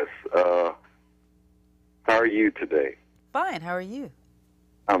 Yes. How are you today? Fine. How are you?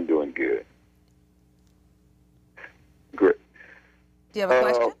 I'm doing good. Great. Do you have a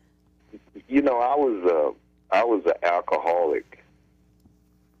question? You know, I was an alcoholic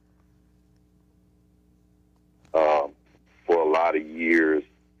for a lot of years,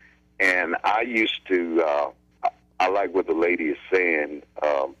 and I used to. I like what the lady is saying.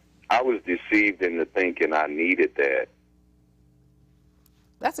 I was deceived into thinking I needed that.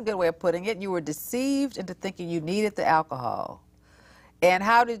 That's a good way of putting it. You were deceived into thinking you needed the alcohol. And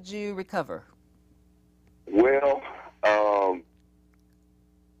how did you recover? Well,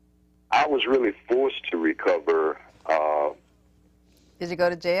 I was really forced to recover. Did you go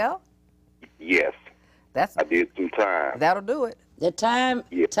to jail? Yes, I did some time. That'll do it. The time,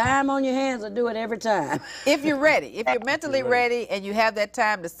 Yeah. time on your hands will do it every time. If you're ready, if you're mentally ready and you have that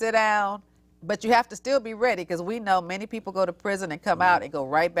time to sit down, but you have to still be ready because we know many people go to prison and come out and go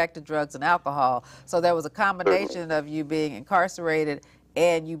right back to drugs and alcohol. So there was a combination of you being incarcerated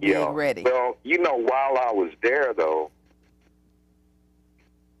and you being ready. Well, you know, while I was there, though,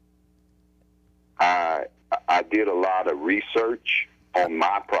 I did a lot of research on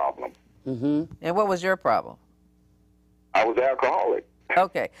my problem. And what was your problem? I was alcoholic.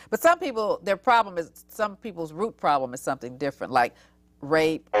 Okay. But some people, some people's root problem is something different, like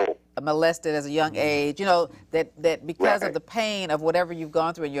rape, molested as a young age, you know, that because of the pain of whatever you've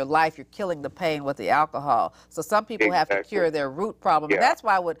gone through in your life, you're killing the pain with the alcohol. So some people have to cure their root problem. And that's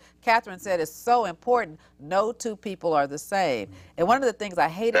why what Catherine said is so important. No two people are the same. And one of the things I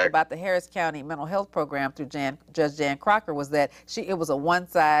hated about the Harris County mental health program through Judge Jan Crocker was that it was a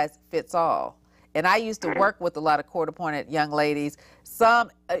one-size-fits-all. And I used to work with a lot of court-appointed young ladies.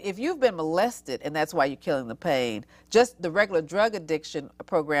 If you've been molested and that's why you're killing the pain, just the regular drug addiction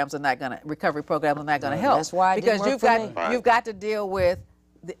programs are not going to, recovery programs are not going to help. That's why it didn't because work for me. you've got to deal with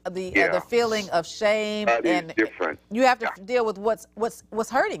the feeling of shame, That is and different. you have to deal with what's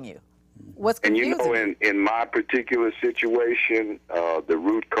hurting you, what's And confusing you know, in my particular situation, the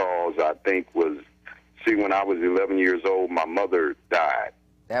root cause, I think, was, when I was 11 years old, my mother died.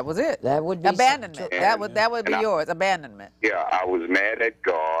 That was it. That would be abandonment. That would be yours. Abandonment. Yeah, I was mad at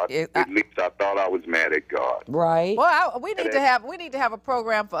God. At least I thought I was mad at God. Right. Well, we need to have a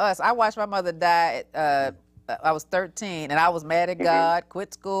program for us. I watched my mother die. I was 13, and I was mad at God.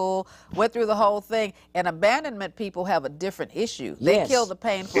 Quit school. Went through the whole thing. And abandonment people have a different issue. They Yes. kill the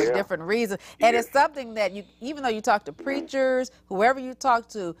pain for a different reason. And it's something that even though you talk to preachers, whoever you talk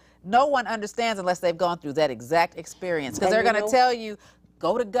to, no one understands unless they've gone through that exact experience. Because they're going to tell you,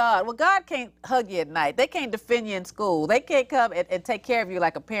 go to God. Well, God can't hug you at night. They can't defend you in school. They can't come and take care of you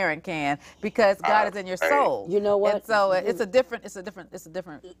like a parent can because God is in your soul. You know what? And so it's a different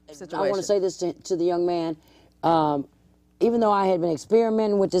situation. I want to say this to the young man. Even though I had been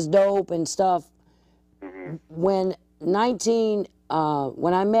experimenting with this dope and stuff, when I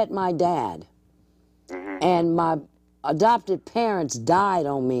met my dad and my adopted parents died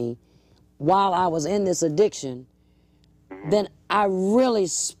on me while I was in this addiction, then I really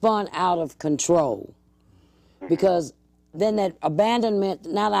spun out of control. Because then that abandonment,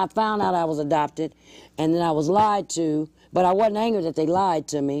 now that I found out I was adopted and then I was lied to, but I wasn't angry that they lied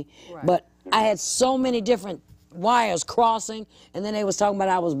to me, but I had so many different wires crossing, and then they was talking about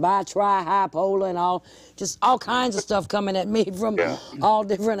I was bipolar and all kinds of stuff coming at me from all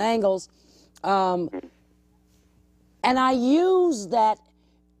different angles. And I use that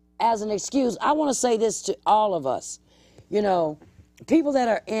as an excuse. I want to say this to all of us. You know, people that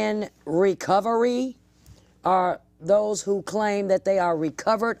are in recovery are those who claim that they are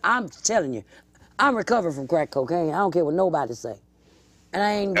recovered. I'm telling you, I'm recovered from crack cocaine. I don't care what nobody say. And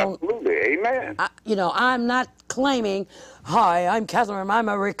I ain't going to... Absolutely. Amen. I'm not claiming, hi, I'm Catherine, I'm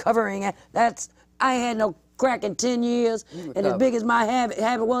a recovering... I had no crack in 10 years, and as big as my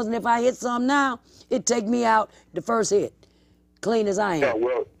habit was, and if I hit some now, it'd take me out the first hit, clean as I am. Yeah,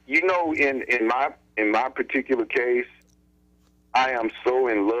 well, you know, in my particular case, I am so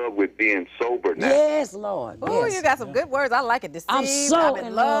in love with being sober now. Yes, Lord. Oh, yes. you got some good words. I like it. Deceived. I'm so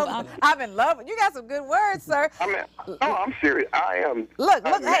in love. I'm in love. You got some good words, sir. I mean, no, I'm serious. I am. Look.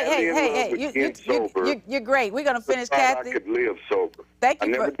 I'm madly in love with being sober. You're great. We're gonna finish, I thought Kathy. I could live sober. Thank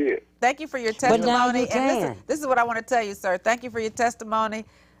you did. Thank you for your But now testimony. you can. And this is what I want to tell you, sir. Thank you for your testimony.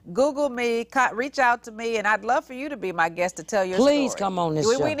 Google me, reach out to me, and I'd love for you to be my guest to tell your story. Please come on this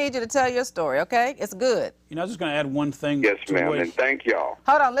show. We need you to tell your story, okay? It's good. You know, I was just going to add one thing. Yes, ma'am, and thank y'all.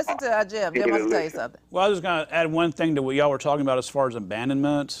 Hold on, listen to Jim. Jim wants to tell you something. Well, I was going to add one thing to what y'all were talking about as far as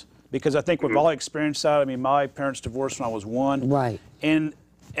abandonment, because I think we've all experienced that. I mean, my parents divorced when I was 1. Right. And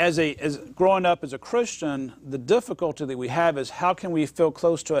as growing up as a Christian, the difficulty that we have is how can we feel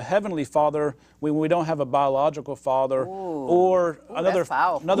close to a heavenly Father when we don't have a biological father or another.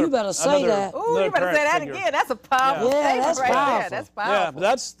 You better say that. Ooh, you better say that figure. again. That's a powerful statement that's right powerful. there. That's powerful.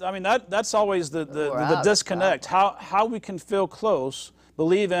 Yeah, but that's always the disconnect. How we can feel close,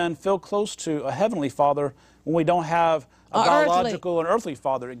 believe in, feel close to a heavenly Father when we don't have a biological and earthly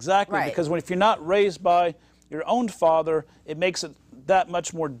father. Exactly, Right. because if you're not raised by your own father, it makes it that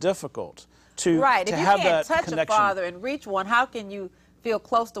much more difficult to have that connection. If you can't touch a father and reach one, how can you feel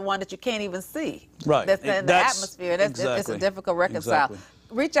close to one that you can't even see? Right. That's in the atmosphere. It's a difficult reconcile. Exactly.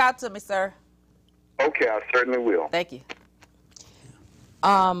 Reach out to me, sir. Okay, I certainly will. Thank you.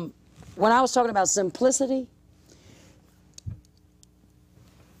 When I was talking about simplicity,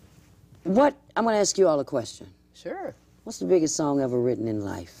 I'm going to ask you all a question. Sure. What's the biggest song ever written in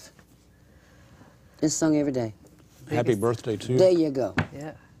life? It's sung every day. Happy birthday to you. There you go.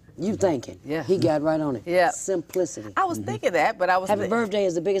 Yeah. You thinking. Yeah. He got right on it. Yeah. Simplicity. I was thinking that, but I was Happy Birthday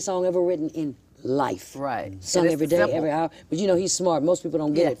is the biggest song ever written in life. Right. Sung every day, every hour. But you know, he's smart. Most people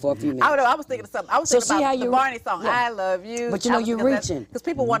don't get it for a few minutes. I was thinking of something. I was thinking about the Barney song, yeah. I Love You. But you know, you're reaching. Because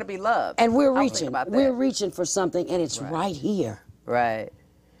people want to be loved. And we're I was thinking reaching. about that. We're reaching for something, and it's right here. Right.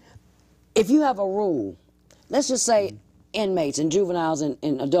 If you have a rule, let's just say inmates and juveniles and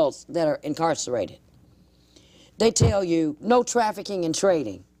adults that are incarcerated, they tell you no trafficking and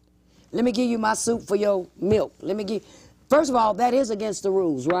trading. Let me give you my soup for your milk. Let me give. First of all, that is against the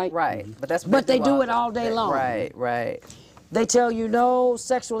rules, right? Right. But they do it all day long. Right. Right. They tell you no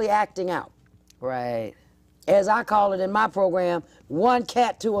sexually acting out. Right. As I call it in my program, one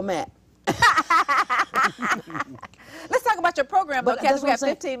cat to a mat. Let's talk about your program, though, Kathy. We have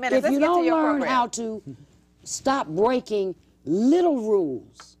 15 minutes. If you Let's get don't to your learn program. how to stop breaking little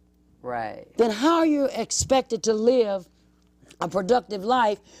rules, right, then how are you expected to live a productive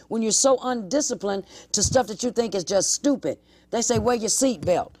life when you're so undisciplined to stuff that you think is just stupid? They say, wear your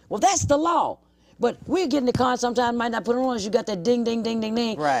seatbelt. Well, that's the law. But we're getting the car sometimes, might not put it on unless you got that ding, ding, ding, ding,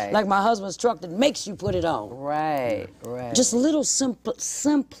 ding. Right. Like my husband's truck that makes you put it on. Right, right. Just little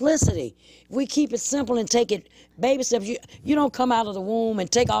simplicity. If we keep it simple and take it baby steps, you don't come out of the womb and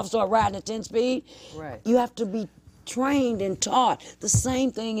take off and start riding at 10 speed. Right. You have to be trained and taught. The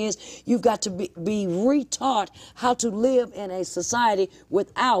same thing is you've got to be re-taught how to live in a society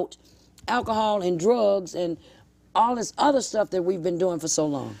without alcohol and drugs and all this other stuff that we've been doing for so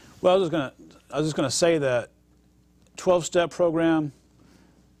long. Well, I was just gonna say that 12-step program.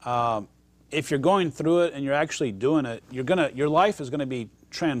 If you're going through it and you're actually doing it, your life is gonna be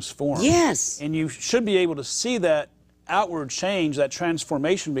transformed. Yes. And you should be able to see that outward change, that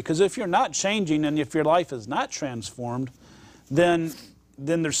transformation, because if you're not changing and if your life is not transformed, then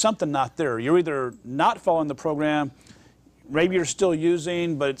there's something not there. You're either not following the program, maybe you're still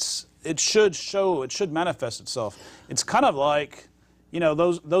using, but it should show, it should manifest itself. It's kind of like, you know,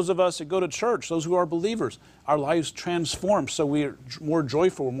 those of us that go to church, those who are believers, our lives transform, so we're more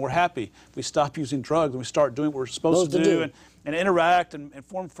joyful, we're more happy. We stop using drugs and we start doing what we're supposed to do and interact and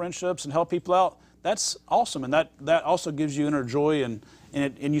form friendships and help people out. That's awesome, and that also gives you inner joy, and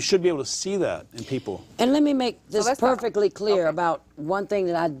you should be able to see that in people. And let me make this perfectly clear about one thing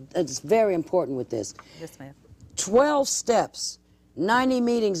that's very important with this. Yes, ma'am. 12 steps, 90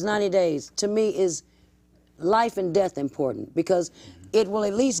 meetings, 90 days, to me is life and death important, because it will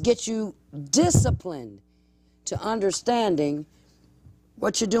at least get you disciplined to understanding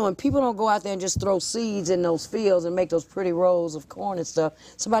what you're doing. People don't go out there and just throw seeds in those fields and make those pretty rows of corn and stuff.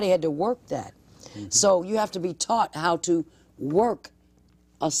 Somebody had to work that. So you have to be taught how to work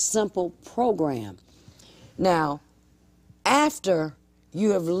a simple program. Now, after you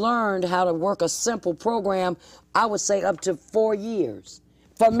have learned how to work a simple program, I would say up to 4 years.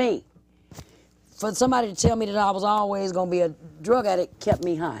 For me, for somebody to tell me that I was always going to be a drug addict kept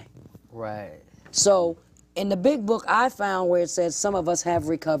me high. Right. So in the big book, I found where it says some of us have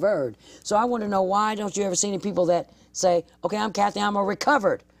recovered. So I want to know, why don't you ever see any people that say, okay, I'm Kathy, I'm a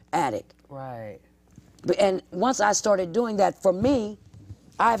recovered addict? Right. And once I started doing that, for me,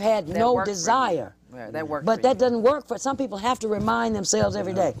 I've had no desire. Right, that worked. But that doesn't work for some people. Have to remind themselves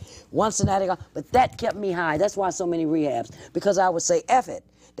every day. Once an addict, but that kept me high. That's why so many rehabs, because I would say, F it.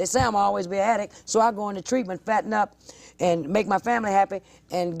 They say I'm always be an addict, so I go into treatment, fatten up, and make my family happy,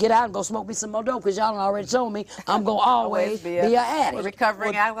 and get out and go smoke me some more dope, because y'all done already told me I'm going to always be an addict.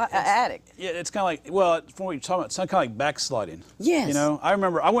 Recovering addict. Yeah, it's kind of like, well, from what you're talking about, it's kind of like backsliding. Yes. You know, I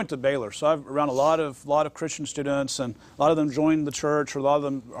remember I went to Baylor, so I'm around a lot of Christian students, and a lot of them joined the church, or a lot of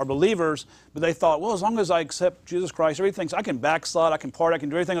them are believers, but they thought, well, as long as I accept Jesus Christ, everything's, I can backslide, I can party, I can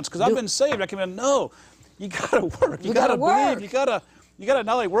do everything else, because I've been saved. I can, no, you got to work. You got to believe. You got to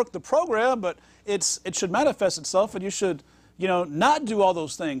not only work the program, but it should manifest itself, and you should, you know, not do all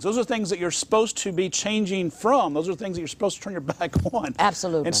those things. Those are things that you're supposed to be changing from. Those are things that you're supposed to turn your back on.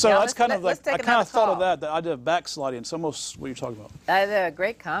 Absolutely. And so Yeah, that's kind of like, I kind of thought call. of that, the idea of backsliding. It's almost what you're talking about.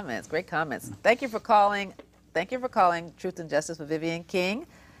 Great comments. Great comments. Thank you for calling. Thank you for calling Truth and Justice with Vivian King.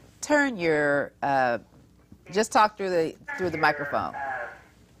 Turn your, just talk through the microphone.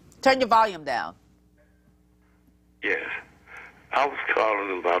 Turn your volume down. Yes. I was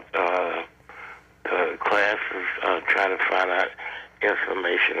calling about the classes, trying to find out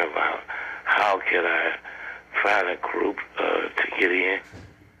information about how can I find a group to get in.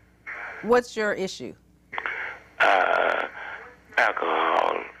 What's your issue?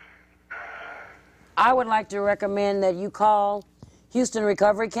 Alcohol. I would like to recommend that you call Houston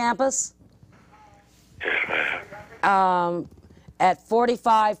Recovery Campus. Yes, ma'am. At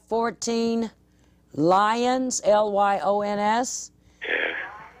 4514 Lyons, Lyons, Yes.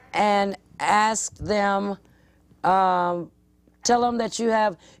 and ask them, tell them that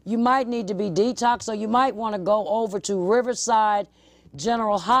you might need to be detoxed, or you might want to go over to Riverside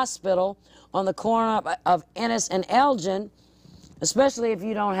General Hospital on the corner of Ennis and Elgin, especially if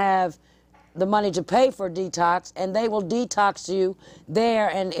you don't have the money to pay for detox, and they will detox you there.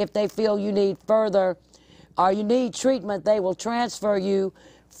 And if they feel you need further or you need treatment, they will transfer you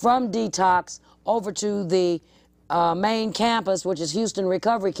from detox over to the main campus, which is Houston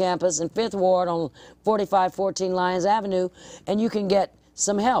Recovery Campus in 5th Ward on 4514 Lyons Avenue, and you can get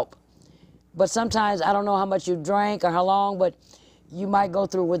some help. But sometimes, I don't know how much you drank or how long, but you might go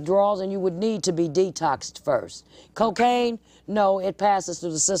through withdrawals, and you would need to be detoxed first. Cocaine, no, it passes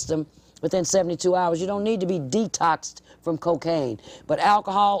through the system within 72 hours. You don't need to be detoxed from cocaine. But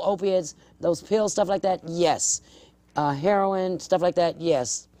alcohol, opiates, those pills, stuff like that, yes. Heroin, stuff like that,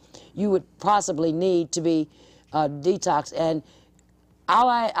 yes. You would possibly need to be detoxed. And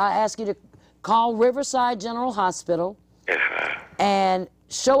I ask you to call Riverside General Hospital. Yes, ma'am. And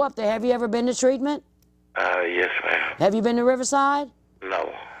show up there. Have you ever been to treatment? Yes, ma'am. Have you been to Riverside?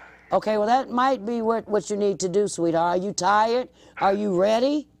 No. Okay, well, that might be what you need to do, sweetheart. Are you tired? Are you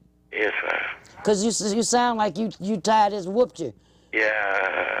ready? Yes, ma'am. Because you sound like you tired as whooped you.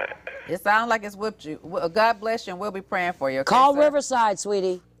 Yeah. It sounds like it's whipped you. God bless you, and we'll be praying for you. Okay, Call sir? Riverside,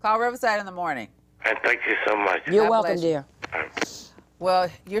 sweetie. Call Riverside in the morning. And thank you so much. You're God welcome, bless you. dear. Well,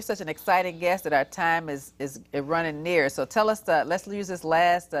 you're such an exciting guest that our time is running near. So tell us, let's use this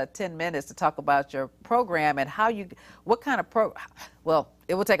last 10 minutes to talk about your program and what kind of well,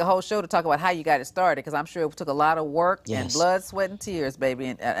 it will take a whole show to talk about how you got it started, because I'm sure it took a lot of work and blood, sweat, and tears,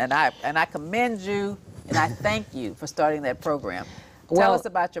 baby. And I commend you, and I thank you for starting that program. Tell us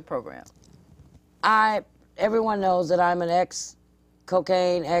about your program. Everyone knows that I'm an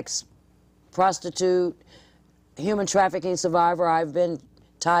ex-cocaine, ex-prostitute, human trafficking survivor. I've been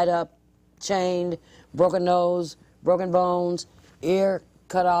tied up, chained, broken nose, broken bones, ear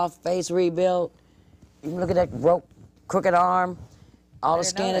cut off, face rebuilt. You can look at that broke, crooked arm. All the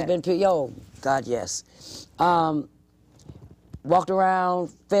skin has been peeled. Yo, God, yes. Walked around,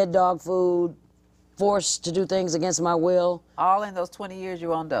 fed dog food, forced to do things against my will. All in those 20 years you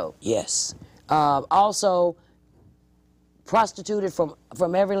were on dope? Yes. Also prostituted from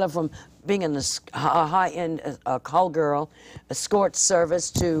every level, from being in the high-end call girl, escort service,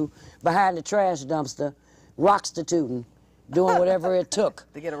 to behind the trash dumpster, rockstituting, doing whatever it took.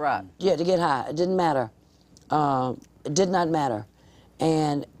 To get a rock? Yeah, to get high. It didn't matter. It did not matter.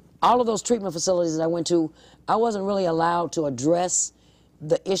 And all of those treatment facilities that I went to, I wasn't really allowed to address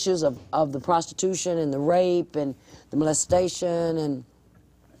the issues of the prostitution and the rape and the molestation and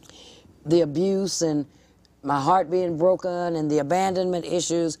the abuse and my heart being broken and the abandonment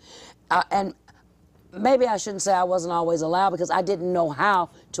issues. And maybe I shouldn't say I wasn't always allowed, because I didn't know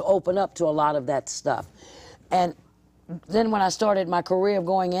how to open up to a lot of that stuff. And then when I started my career of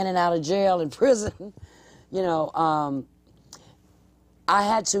going in and out of jail and prison, you know, I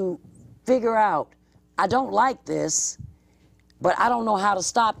had to figure out, I don't like this, but I don't know how to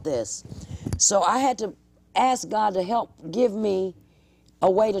stop this. So I had to ask God to help give me a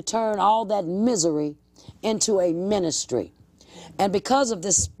way to turn all that misery into a ministry. And because of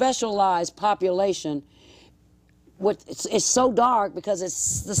this specialized population, it's so dark because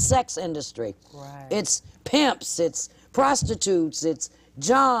it's the sex industry. Right. It's pimps, it's prostitutes, it's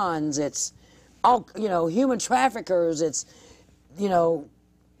johns, it's all, you know, human traffickers, it's, you know,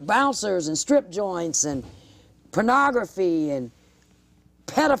 bouncers and strip joints and pornography and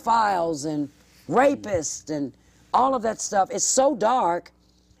pedophiles and rapists and all of that stuff. It's so dark.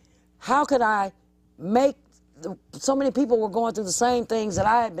 How could I make so many people were going through the same things that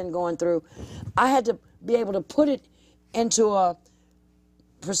I had been going through? I had to be able to put it into a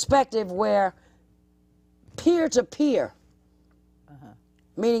perspective where peer to peer,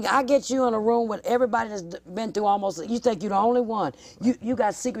 meaning I get you in a room with everybody that's been through almost, you think you're the only one. You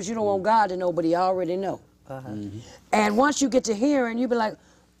got secrets you don't want God to know, but he already know. And once you get to hearing, you be like,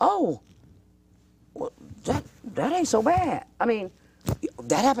 oh, well, that ain't so bad. I mean,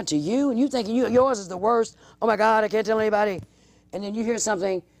 that happened to you, and you thinking yours is the worst. Oh my God, I can't tell anybody. And then you hear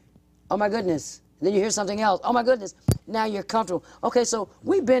something, oh my goodness. And then you hear something else, oh my goodness. Now you're comfortable. Okay, so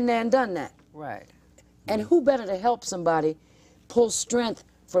we've been there and done that. Right. And who better to help somebody pull strength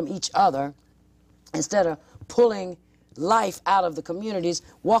from each other instead of pulling life out of the communities,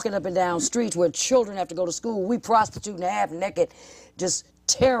 walking up and down streets where children have to go to school. We prostituting half naked, just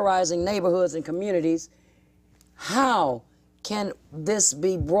terrorizing neighborhoods and communities. How can this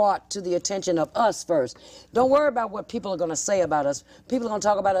be brought to the attention of us first? Don't worry about what people are going to say about us. People are going to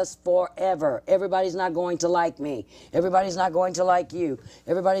talk about us forever. Everybody's not going to like me. Everybody's not going to like you.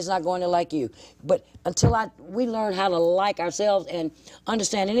 Everybody's not going to like you. But until we learn how to like ourselves and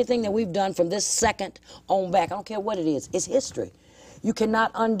understand anything that we've done from this second on back, I don't care what it is, it's history. You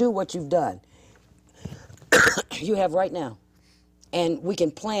cannot undo what you've done. You have right now. And we can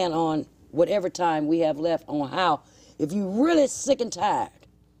plan on whatever time we have left on how. If you're really sick and tired,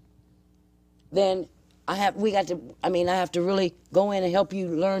 then I have to really go in and help you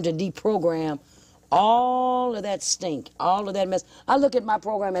learn to deprogram all of that stink, all of that mess. I look at my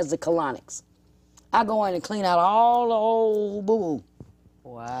program as the colonics. I go in and clean out all the old boo-boo.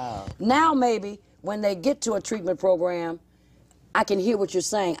 Wow. Now maybe when they get to a treatment program, I can hear what you're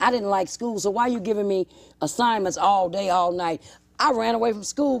saying. I didn't like school, so why are you giving me assignments all day, all night? I ran away from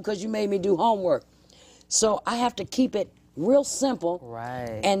school because you made me do homework. So I have to keep it real simple.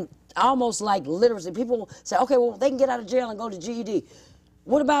 Right. And almost like literacy. People say, okay, well, they can get out of jail and go to GED.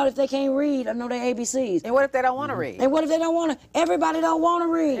 What about if they can't read or know their ABCs? And what if they don't want to read? And what if they don't want to? Everybody don't want to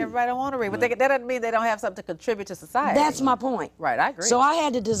read. Everybody don't want to read. But that doesn't mean they don't have something to contribute to society. That's my point. Right, I agree. So I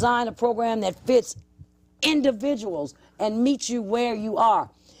had to design a program that fits individuals and meets you where you are.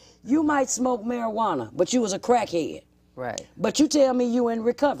 You might smoke marijuana, but you was a crackhead. Right. But you tell me you in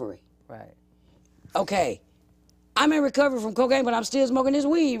recovery. Right. Okay, I'm in recovery from cocaine, but I'm still smoking this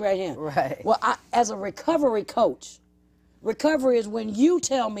weed right here. Right. Well, as a recovery coach, recovery is when you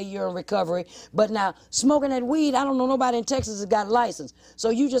tell me you're in recovery, but now smoking that weed, I don't know nobody in Texas has got a license. So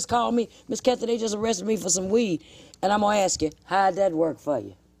you just call me, Miss Kathy, they just arrested me for some weed, and I'm gonna ask you, how'd that work for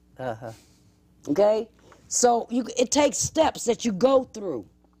you? Okay? So it takes steps that you go through.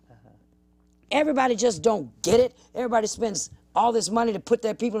 Everybody just don't get it. Everybody spends all this money to put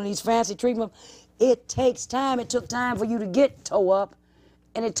their people in these fancy treatments. It takes time. It took time for you to get toe up,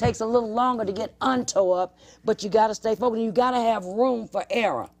 and it takes a little longer to get untoe up, but you got to stay focused, and you got to have room for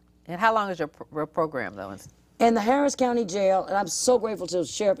error. And how long is your program, though? In the Harris County Jail, and I'm so grateful to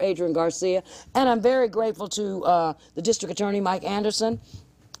Sheriff Adrian Garcia, and I'm very grateful to the District Attorney Mike Anderson,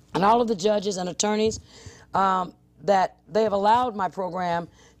 and all of the judges and attorneys that they have allowed my program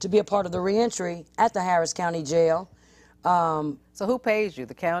to be a part of the reentry at the Harris County Jail. So who pays you,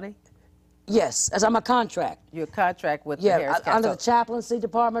 the county? Yes, as I'm a contract. You're a contract with the Harris County? Under the chaplaincy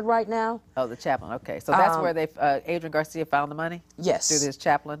department right now. Oh, the chaplain, okay. So that's where Adrian Garcia found the money? Yes. Through this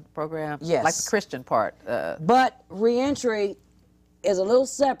chaplain program? Yes. Like the Christian part? But reentry is a little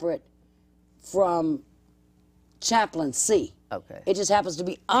separate from chaplaincy. Okay. It just happens to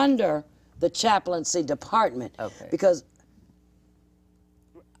be under the chaplaincy department. Okay. Because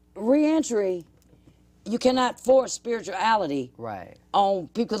reentry, you cannot force spirituality on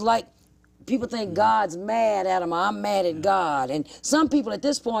people. Because like, people think God's mad at them, or I'm mad at God. And some people at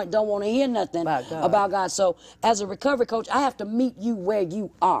this point don't want to hear nothing about God. So as a recovery coach, I have to meet you where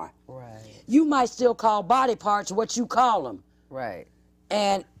you are. Right. You might still call body parts what you call them. Right.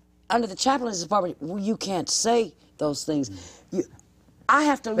 And under the chaplaincy department, you can't say those things. I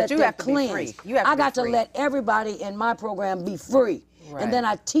have to let them cleanse. I got to let everybody in my program be free. Right. And then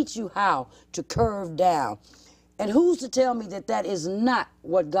I teach you how to curve down. And who's to tell me that that is not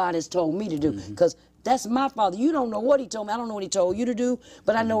what God has told me to do? Because that's my Father. You don't know what he told me. I don't know what he told you to do,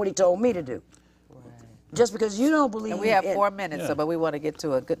 but I know what he told me to do. Right. Just because you don't believe. And we have 4 minutes, but we want to get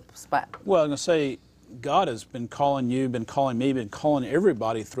to a good spot. Well, I'm going to say, God has been calling you, been calling me, been calling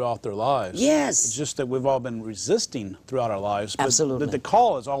everybody throughout their lives. Yes. It's just that we've all been resisting throughout our lives. But Absolutely. the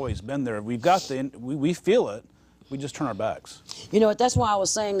call has always been there. We've got we feel it. We just turn our backs. You know what? That's why I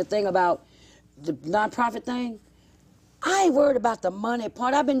was saying the thing about the nonprofit thing. I ain't worried about the money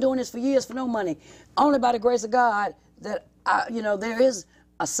part. I've been doing this for years for no money. Only by the grace of God that there is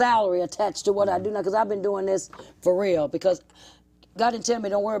a salary attached to what I do now, because I've been doing this for real. Because God didn't tell me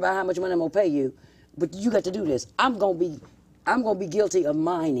don't worry about how much money I'm gonna pay you, but you got to do this. I'm gonna be guilty of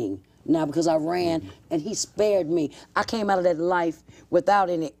mining now because I ran and He spared me. I came out of that life without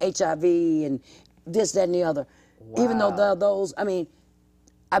any HIV and this, that, and the other. Wow. Even though those, I mean,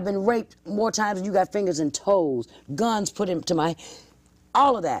 I've been raped more times than you got fingers and toes, guns put into my,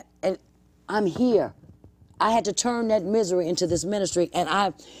 all of that, and I'm here. I had to turn that misery into this ministry, and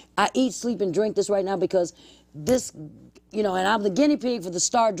I eat, sleep, and drink this right now because this, and I'm the guinea pig for the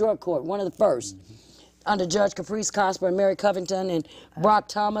Star Drug Court, one of the first, under Judge Caprice Cosper and Mary Covington and Brock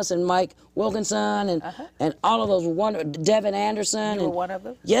Thomas and Mike Wilkinson and all of those, Devin Anderson. You were one of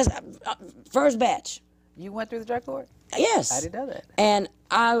them? Yes, first batch. You went through the drug court? Yes. I didn't know that. And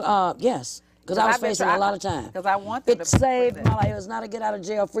yes, because I was facing a lot of time. Because I want them It to saved my life. It was not a get out of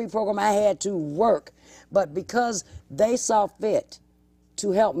jail free program. I had to work. But because they saw fit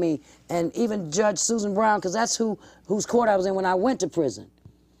to help me, and even Judge Susan Brown, because that's whose court I was in when I went to prison.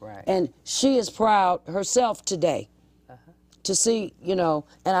 Right. And she is proud herself today to see, and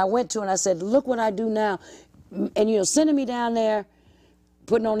I went to her and I said, look what I do now. And, sending me down there,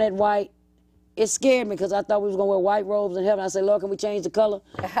 putting on that white, it scared me because I thought we was going to wear white robes in heaven. I said, Lord, can we change the color?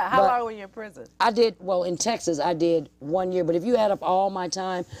 How long were you in prison? I did, in Texas, I did 1 year. But if you add up all my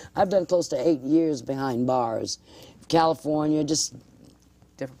time, I've done close to 8 years behind bars. California, just...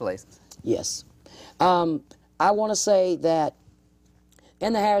 Different places. Yes. I want to say that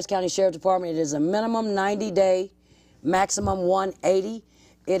in the Harris County Sheriff Department, it is a minimum 90-day, maximum 180.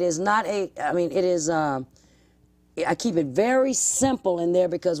 It is not it is... I keep it very simple in there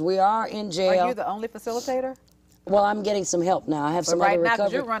because we are in jail. Are you the only facilitator? Well, I'm getting some help now. I have some right other now, recovery.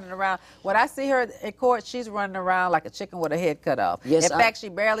 because you're running around. When I see her in court, she's running around like a chicken with her head cut off. Yes, in fact, she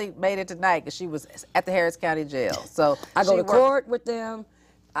barely made it tonight because she was at the Harris County Jail. So I go to court with them.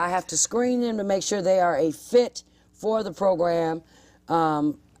 I have to screen them to make sure they are a fit for the program.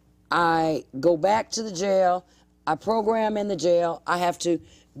 I go back to the jail. I program in the jail. I have to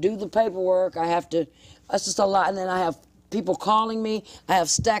do the paperwork. That's just a lot. And then I have people calling me. I have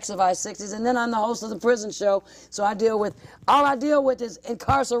stacks of I-60s. And then I'm the host of the prison show. So all I deal with is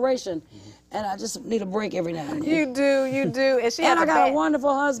incarceration. And I just need a break every now and then. You do. And I got a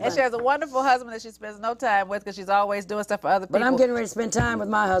wonderful husband. And she has a wonderful husband that she spends no time with because she's always doing stuff for other people. But I'm getting ready to spend time with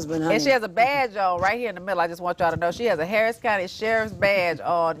my husband, honey. And she has a badge on right here in the middle. I just want y'all to know she has a Harris County Sheriff's badge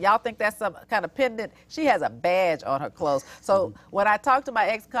on. Y'all think that's some kind of pendant? She has a badge on her clothes. So when I talk to my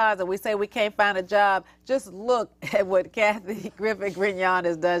ex-cons and we say we can't find a job, just look at what Kathy Griffin Grinion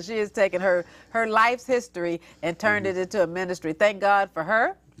has done. She has taken her life's history and turned it into a ministry. Thank God for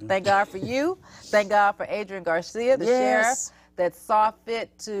her. Thank God for you. Thank God for Adrian Garcia, the sheriff, that saw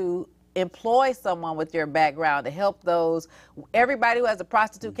fit to employ someone with your background to help those. Everybody who has a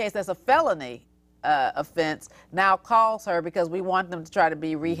prostitute case that's a felony offense now calls her because we want them to try to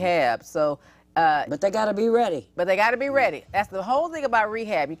be rehabbed. So. But they got to be ready. That's the whole thing about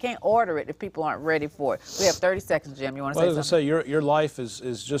rehab. You can't order it if people aren't ready for it. We have 30 seconds, Jim. You want to say something? I was going to say, your life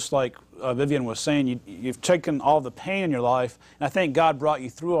is just like Vivian was saying. You've taken all the pain in your life, and I think God brought you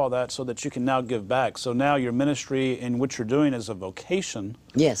through all that so that you can now give back. So now your ministry and what you're doing is a vocation.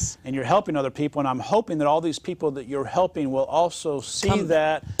 Yes. And you're helping other people, and I'm hoping that all these people that you're helping will also see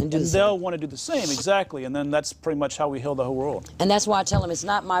that, and they'll want to do the same. Exactly. And then that's pretty much how we heal the whole world. And that's why I tell them it's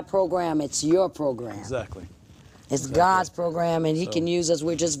not my program, it's your program. Exactly. It's God's program, and He can use us.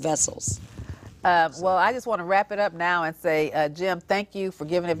 We're just vessels. Well, I just want to wrap it up now and say, Jim, thank you for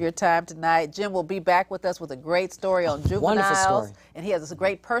giving of your time tonight. Jim will be back with us with a great story on juveniles. Wonderful story. And he has a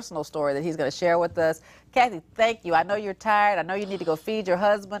great personal story that he's going to share with us. Kathy, thank you. I know you're tired. I know you need to go feed your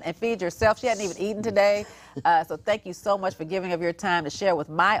husband and feed yourself. She hadn't even eaten today. So thank you so much for giving of your time to share with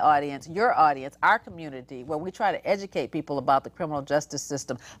my audience, your audience, our community, where we try to educate people about the criminal justice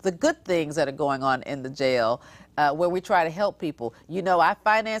system, the good things that are going on in the jail, where we try to help people. You know, I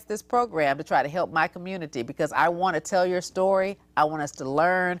finance this program to try to help my community because I want to tell your story. I want us to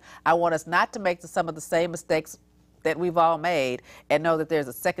learn. I want us not to make some of the same mistakes that we've all made and know that there's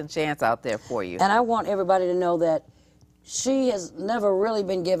a second chance out there for you. And I want everybody to know that she has never really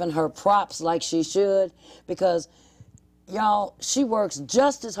been given her props like she should because, y'all, she works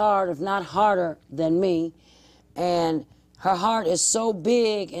just as hard, if not harder, than me. And her heart is so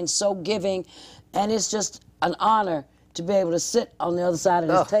big and so giving. And it's just an honor to be able to sit on the other side of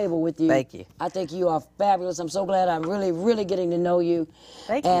this table with you. Thank you. I think you are fabulous. I'm so glad I'm really, really getting to know you.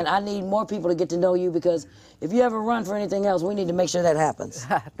 Thank you. And I need more people to get to know you, because if you ever run for anything else, we need to make sure that happens.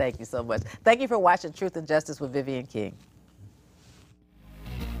 Thank you so much. Thank you for watching Truth and Justice with Vivian King.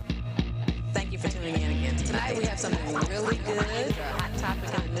 Thank you for tuning in again. Tonight we have something really good, a hot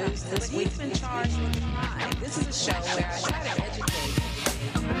topic in the news this week. We've been charged with crime. This is a show where I try to educate